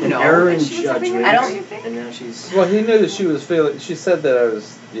 Did he An know error that in she was having judgment. a I don't- dream? And now she's. Well, he knew that she was feeling. She said that I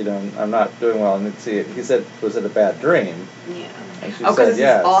was, you know, I'm not doing well, and see it. He said, was it a bad dream? Yeah. And she Oh, said because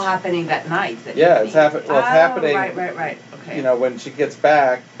yes. it's all happening that night. That Yeah, evening. it's happen- well, it's Oh, happening, Right. Okay. You know, when she gets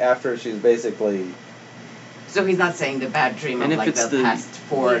back after she's basically. So he's not saying the bad dream And of if like it's the the- past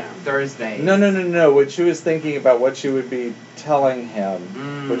 4 Yeah. Thursdays. No. When she was thinking about what she would be telling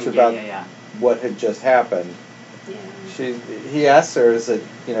him, which yeah, about yeah. what had just happened. Yeah. He asks her, is it,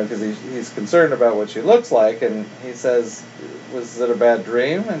 you know, because he's concerned about what she looks like, and he says, was it a bad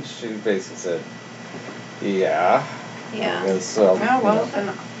dream? And she basically said, yeah. Yeah. Because, Oh, you well, know.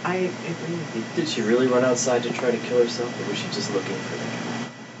 then I agree with you. Did she really run outside to try to kill herself, or was she just looking for the guy?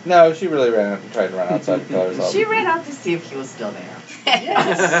 No, she really tried to run outside and kill herself. She ran out to see if he was still there.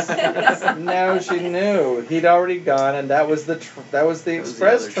 No, she knew he'd already gone, and that was the was the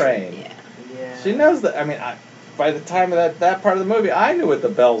express other train. Yeah. Yeah. She knows that. I mean, by the time of that part of the movie, I knew what the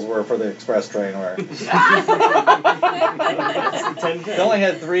bells were for the express train were. They only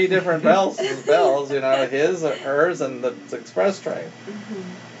had 3 different bells, you know, his, hers, and the express train.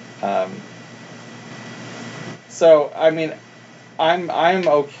 So I mean, I'm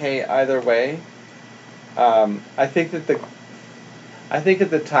okay either way. I think at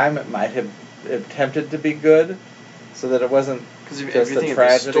the time it might have attempted to be good, so that it wasn't Because if just you're thinking a of the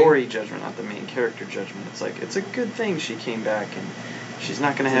tragedy. story judgment, not the main character judgment, it's like, it's a good thing she came back and she's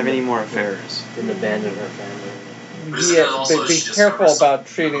not going to have any more affairs. Didn't abandon her family. Yeah, but be careful about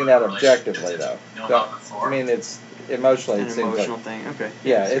treating that objectively, though. Know about before. I mean, it's emotionally. An It seems emotional like thing, okay.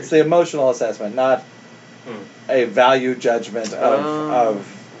 yeah, it's the emotional assessment, not a value judgment of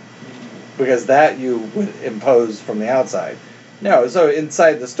because that you would impose from the outside. No, so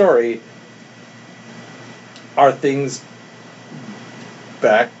inside the story, are things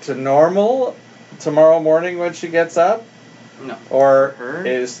back to normal tomorrow morning when she gets up? No. Or Her?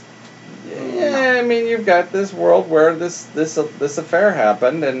 is yeah, I mean, you've got this world where this affair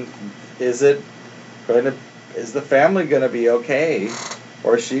happened, and is the family going to be okay,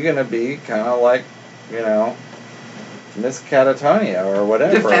 or is she going to be kind of like, you know, Miss Catatonia or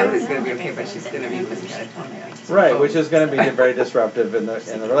whatever? The family's going to be okay, but she's going to be Miss Catatonia. Right, which is going to be very disruptive in the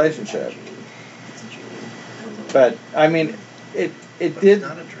relationship. But I mean, it did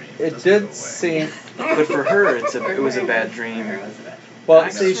Not a dream. it doesn't go did away. seem. But for her, it was a bad dream. Well, I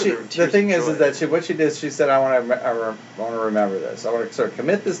see, guess there were the tears thing of is joy. that what she did, she said, I want to remember this. I want to sort of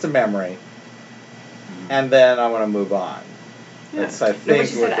commit this to memory, and then I want to move on. Yeah. That's, I No, think. but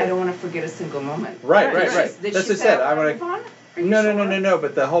she said, what I the- don't want to forget a single moment. Right. Did That's she what I say said. I I'm want gonna. to move on? Are you No. sure?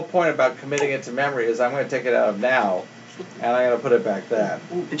 But the whole point about committing it to memory is I'm going to take it out of now, and I'm going to put it back then.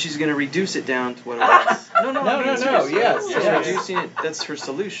 And she's going to reduce it down to what it was. No, No, I'm being serious. yes, She's yes. reducing it. That's her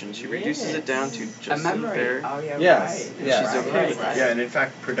solution. She reduces it down to A just memory. fair. Oh, yeah, Yes, right. yes. She's okay with Right. Yeah, and in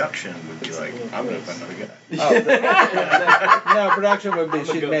fact, production would be like, I'm going to find another guy. Oh, no, production would be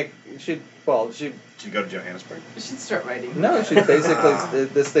she'd Should go to Johannesburg. You should start writing. no, she'd basically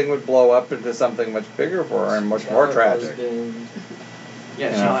this thing would blow up into something much bigger for her and much more tragic. Husband, Yeah,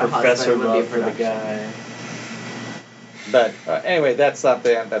 You she know, her professor husband would be love for the production. guy. But anyway, that's not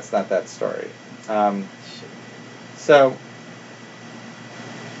that story. So,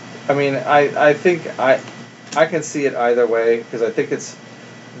 I mean, I think I can see it either way because I think it's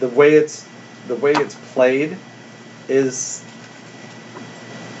the way it's played is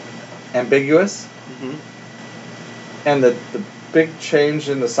ambiguous, and the big change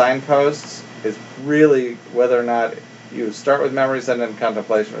in the signposts is really whether or not you start with memories and then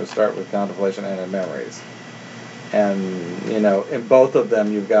contemplation, or start with contemplation and then memories. And, you know, in both of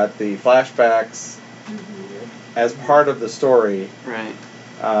them, you've got the flashbacks as part of the story, Right.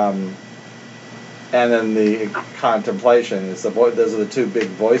 And then the contemplation is those are the two big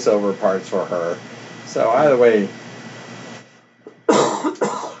voiceover parts for her. So either way,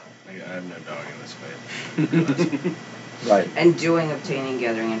 I have no dog in this fight. right. And doing, obtaining,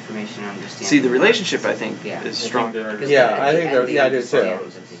 gathering information, understanding. See, the relationship, I think, Yeah. is stronger. Because Yeah, at I the think end they're- they yeah, I do too. understand.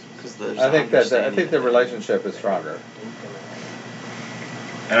 Because there's I think understanding the of it. relationship is stronger.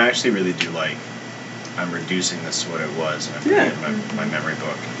 And I actually really do like. I'm reducing this to what it was, and I'm putting it in my memory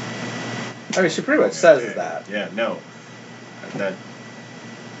book. I mean, she pretty much says that. Yeah, no. That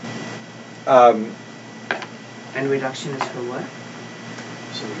And reduction is for what?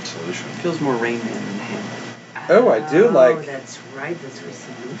 solution. It feels more Rain Man than Hamlet. Oh, I do like- Oh, that's right. That's for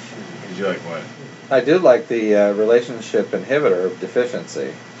solution. Did you like what? I do like the relationship inhibitor of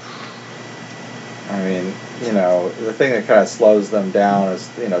deficiency. I mean, you know, the thing that kind of slows them down is,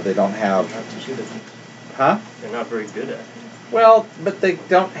 you know, they don't have, Not too good at it. huh? They're not very good at it. Well, but they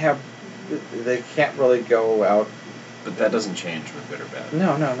don't have, they can't really go out. But that doesn't change with good or bad.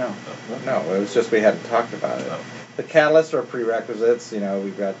 No. It was just we hadn't talked about it. Oh. The catalysts are prerequisites. You know,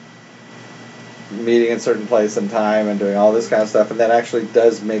 we've got meeting in a certain place and time and doing all this kind of stuff, and that actually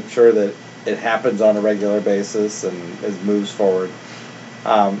does make sure that it happens on a regular basis and it moves forward.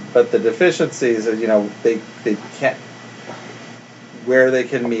 But the deficiencies are, you know, they can't, where they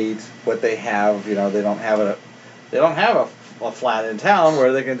can meet, what they have, you know, they don't have a flat in town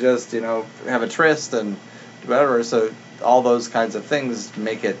where they can just, you know, have a tryst and whatever. So all those kinds of things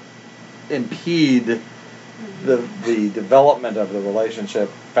make it impede the development of the relationship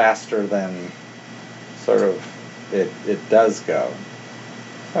faster than sort of it does go.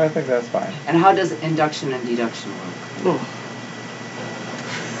 So I think that's fine. And how does induction and deduction work? Oh,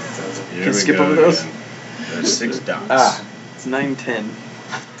 Here Can we skip go over those? again. There's 6 dots. Ah, it's 9:10.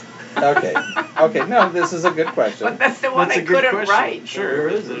 okay. Okay, no, this is a good question. But that's the one That's I a good couldn't question. write. Sure,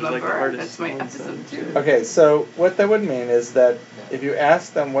 there's like Remember? artists That's my and episode stuff, too. too. Okay, so what that would mean is that if you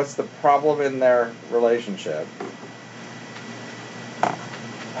ask them what's the problem in their relationship,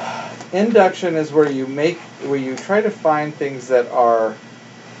 induction is where you try to find things that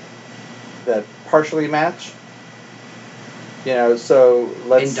partially match. You know, so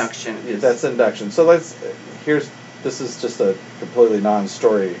Induction is- that's induction. So this is just a completely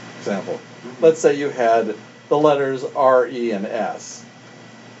non-story example. Let's say you had the letters R, E, and S.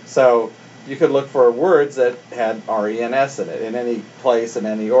 So you could look for words that had R, E, and S in it in any place in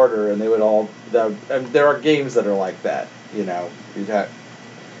any order, and they would all. And there are games that are like that. You know,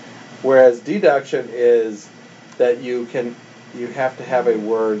 whereas deduction is that you have to have a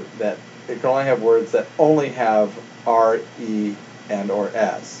word that it can only have words that only have R, E, and or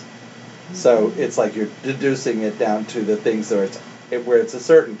S. So it's like you're deducing it down to the things where it's a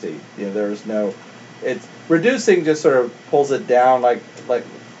certainty. You know, there's no. It's reducing just sort of pulls it down like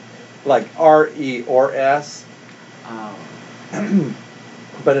R, E, or S. Oh.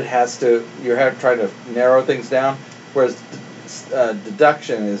 But it has to. You're trying to narrow things down. Whereas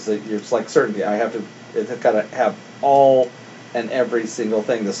deduction is that it's like certainty. It's got to have all and every single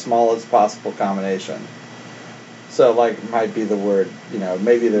thing, the smallest possible combination. So, like, might be the word, you know,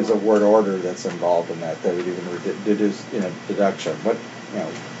 maybe there's a word order that's involved in that would even deduce, you know, deduction. But, you know,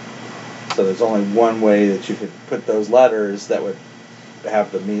 so there's only one way that you could put those letters that would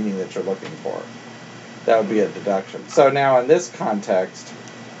have the meaning that you're looking for. That would be a deduction. So now in this context,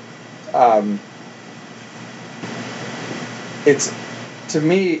 to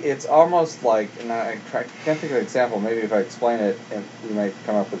me, it's almost like, and I can't think of an example, maybe if I explain it, and you might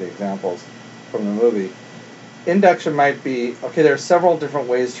come up with the examples from the movie. Induction might be, okay, there are several different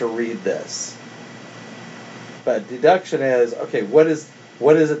ways to read this. But deduction is, okay, what is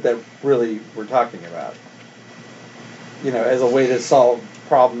it that really we're talking about? You know, as a way to solve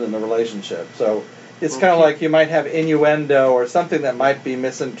problems in the relationship. So it's kind of like you might have innuendo or something that might be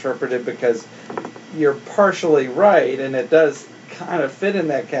misinterpreted because you're partially right and it does kind of fit in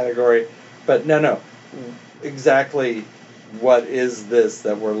that category, but no. Exactly what is this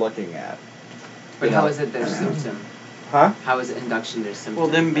that we're looking at? But how is it their symptom? Huh? How is induction their symptom?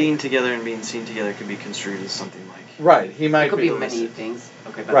 Well, them being together and being seen together could be construed as something like. Right, he might It could be be. many things.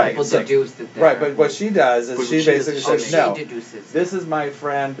 Okay, but Right, people so- deduce that they're... Right, but what she does is But she she basically doesn't- says, she no, deduces. this is my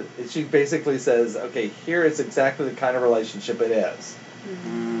friend. She basically says, okay, here is exactly the kind of relationship it is.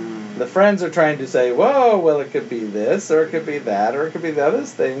 Mm. The friends are trying to say, whoa, well, it could be this, or it could be that, or it could be the other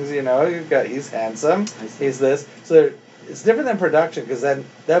things, you know, he's handsome, I see. he's this. So it's different than production, because then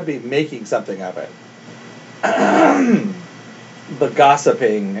that'd be making something of it. The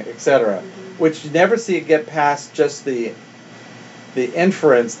gossiping, etc., which you never see it get past just the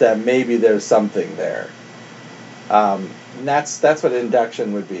inference that maybe there's something there. And that's what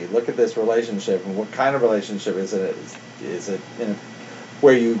induction would be. Look at this relationship, and what kind of relationship is it? Is it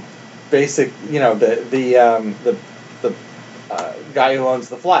where you the guy who owns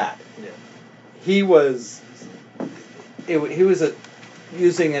the flat? Yeah. He was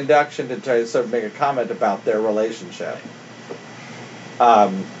using induction to try to sort of make a comment about their relationship.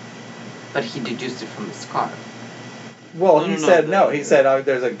 But he deduced it from the scarf. Well, he said no. He said, "Oh,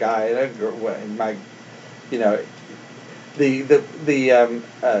 there's a guy and a girl." And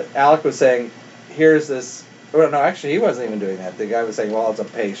Alec was saying, "Here's this." Well, no, actually, he wasn't even doing that. The guy was saying, "Well, it's a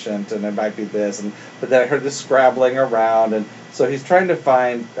patient, and it might be this," but then I heard this scrabbling around, and so he's trying to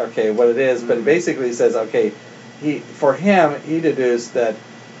find what it is. But basically, he says, for him, he deduced that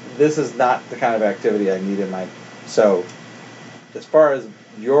this is not the kind of activity I need in my. So, as far as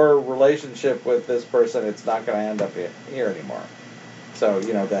your relationship with this person, it's not going to end up here anymore. So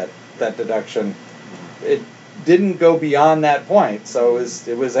that deduction, it didn't go beyond that point. So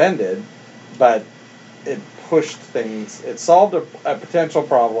it was ended, but it pushed things. It solved a potential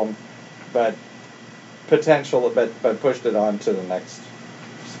problem, but pushed it on to the next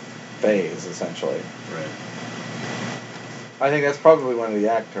phase essentially. Right. I think that's probably one of the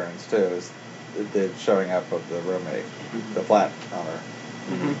act turns too, is the showing up of the roommate, the flat owner.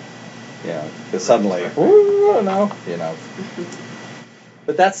 Mm-hmm. Because suddenly, no.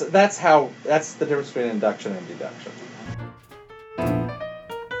 But that's the difference between induction and deduction.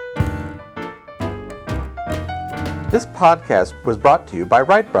 This podcast was brought to you by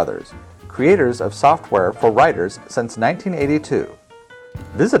Wright Brothers, creators of software for writers since 1982.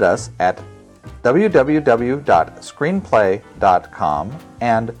 Visit us at www.screenplay.com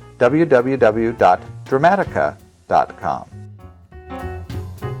and www.dramatica.com.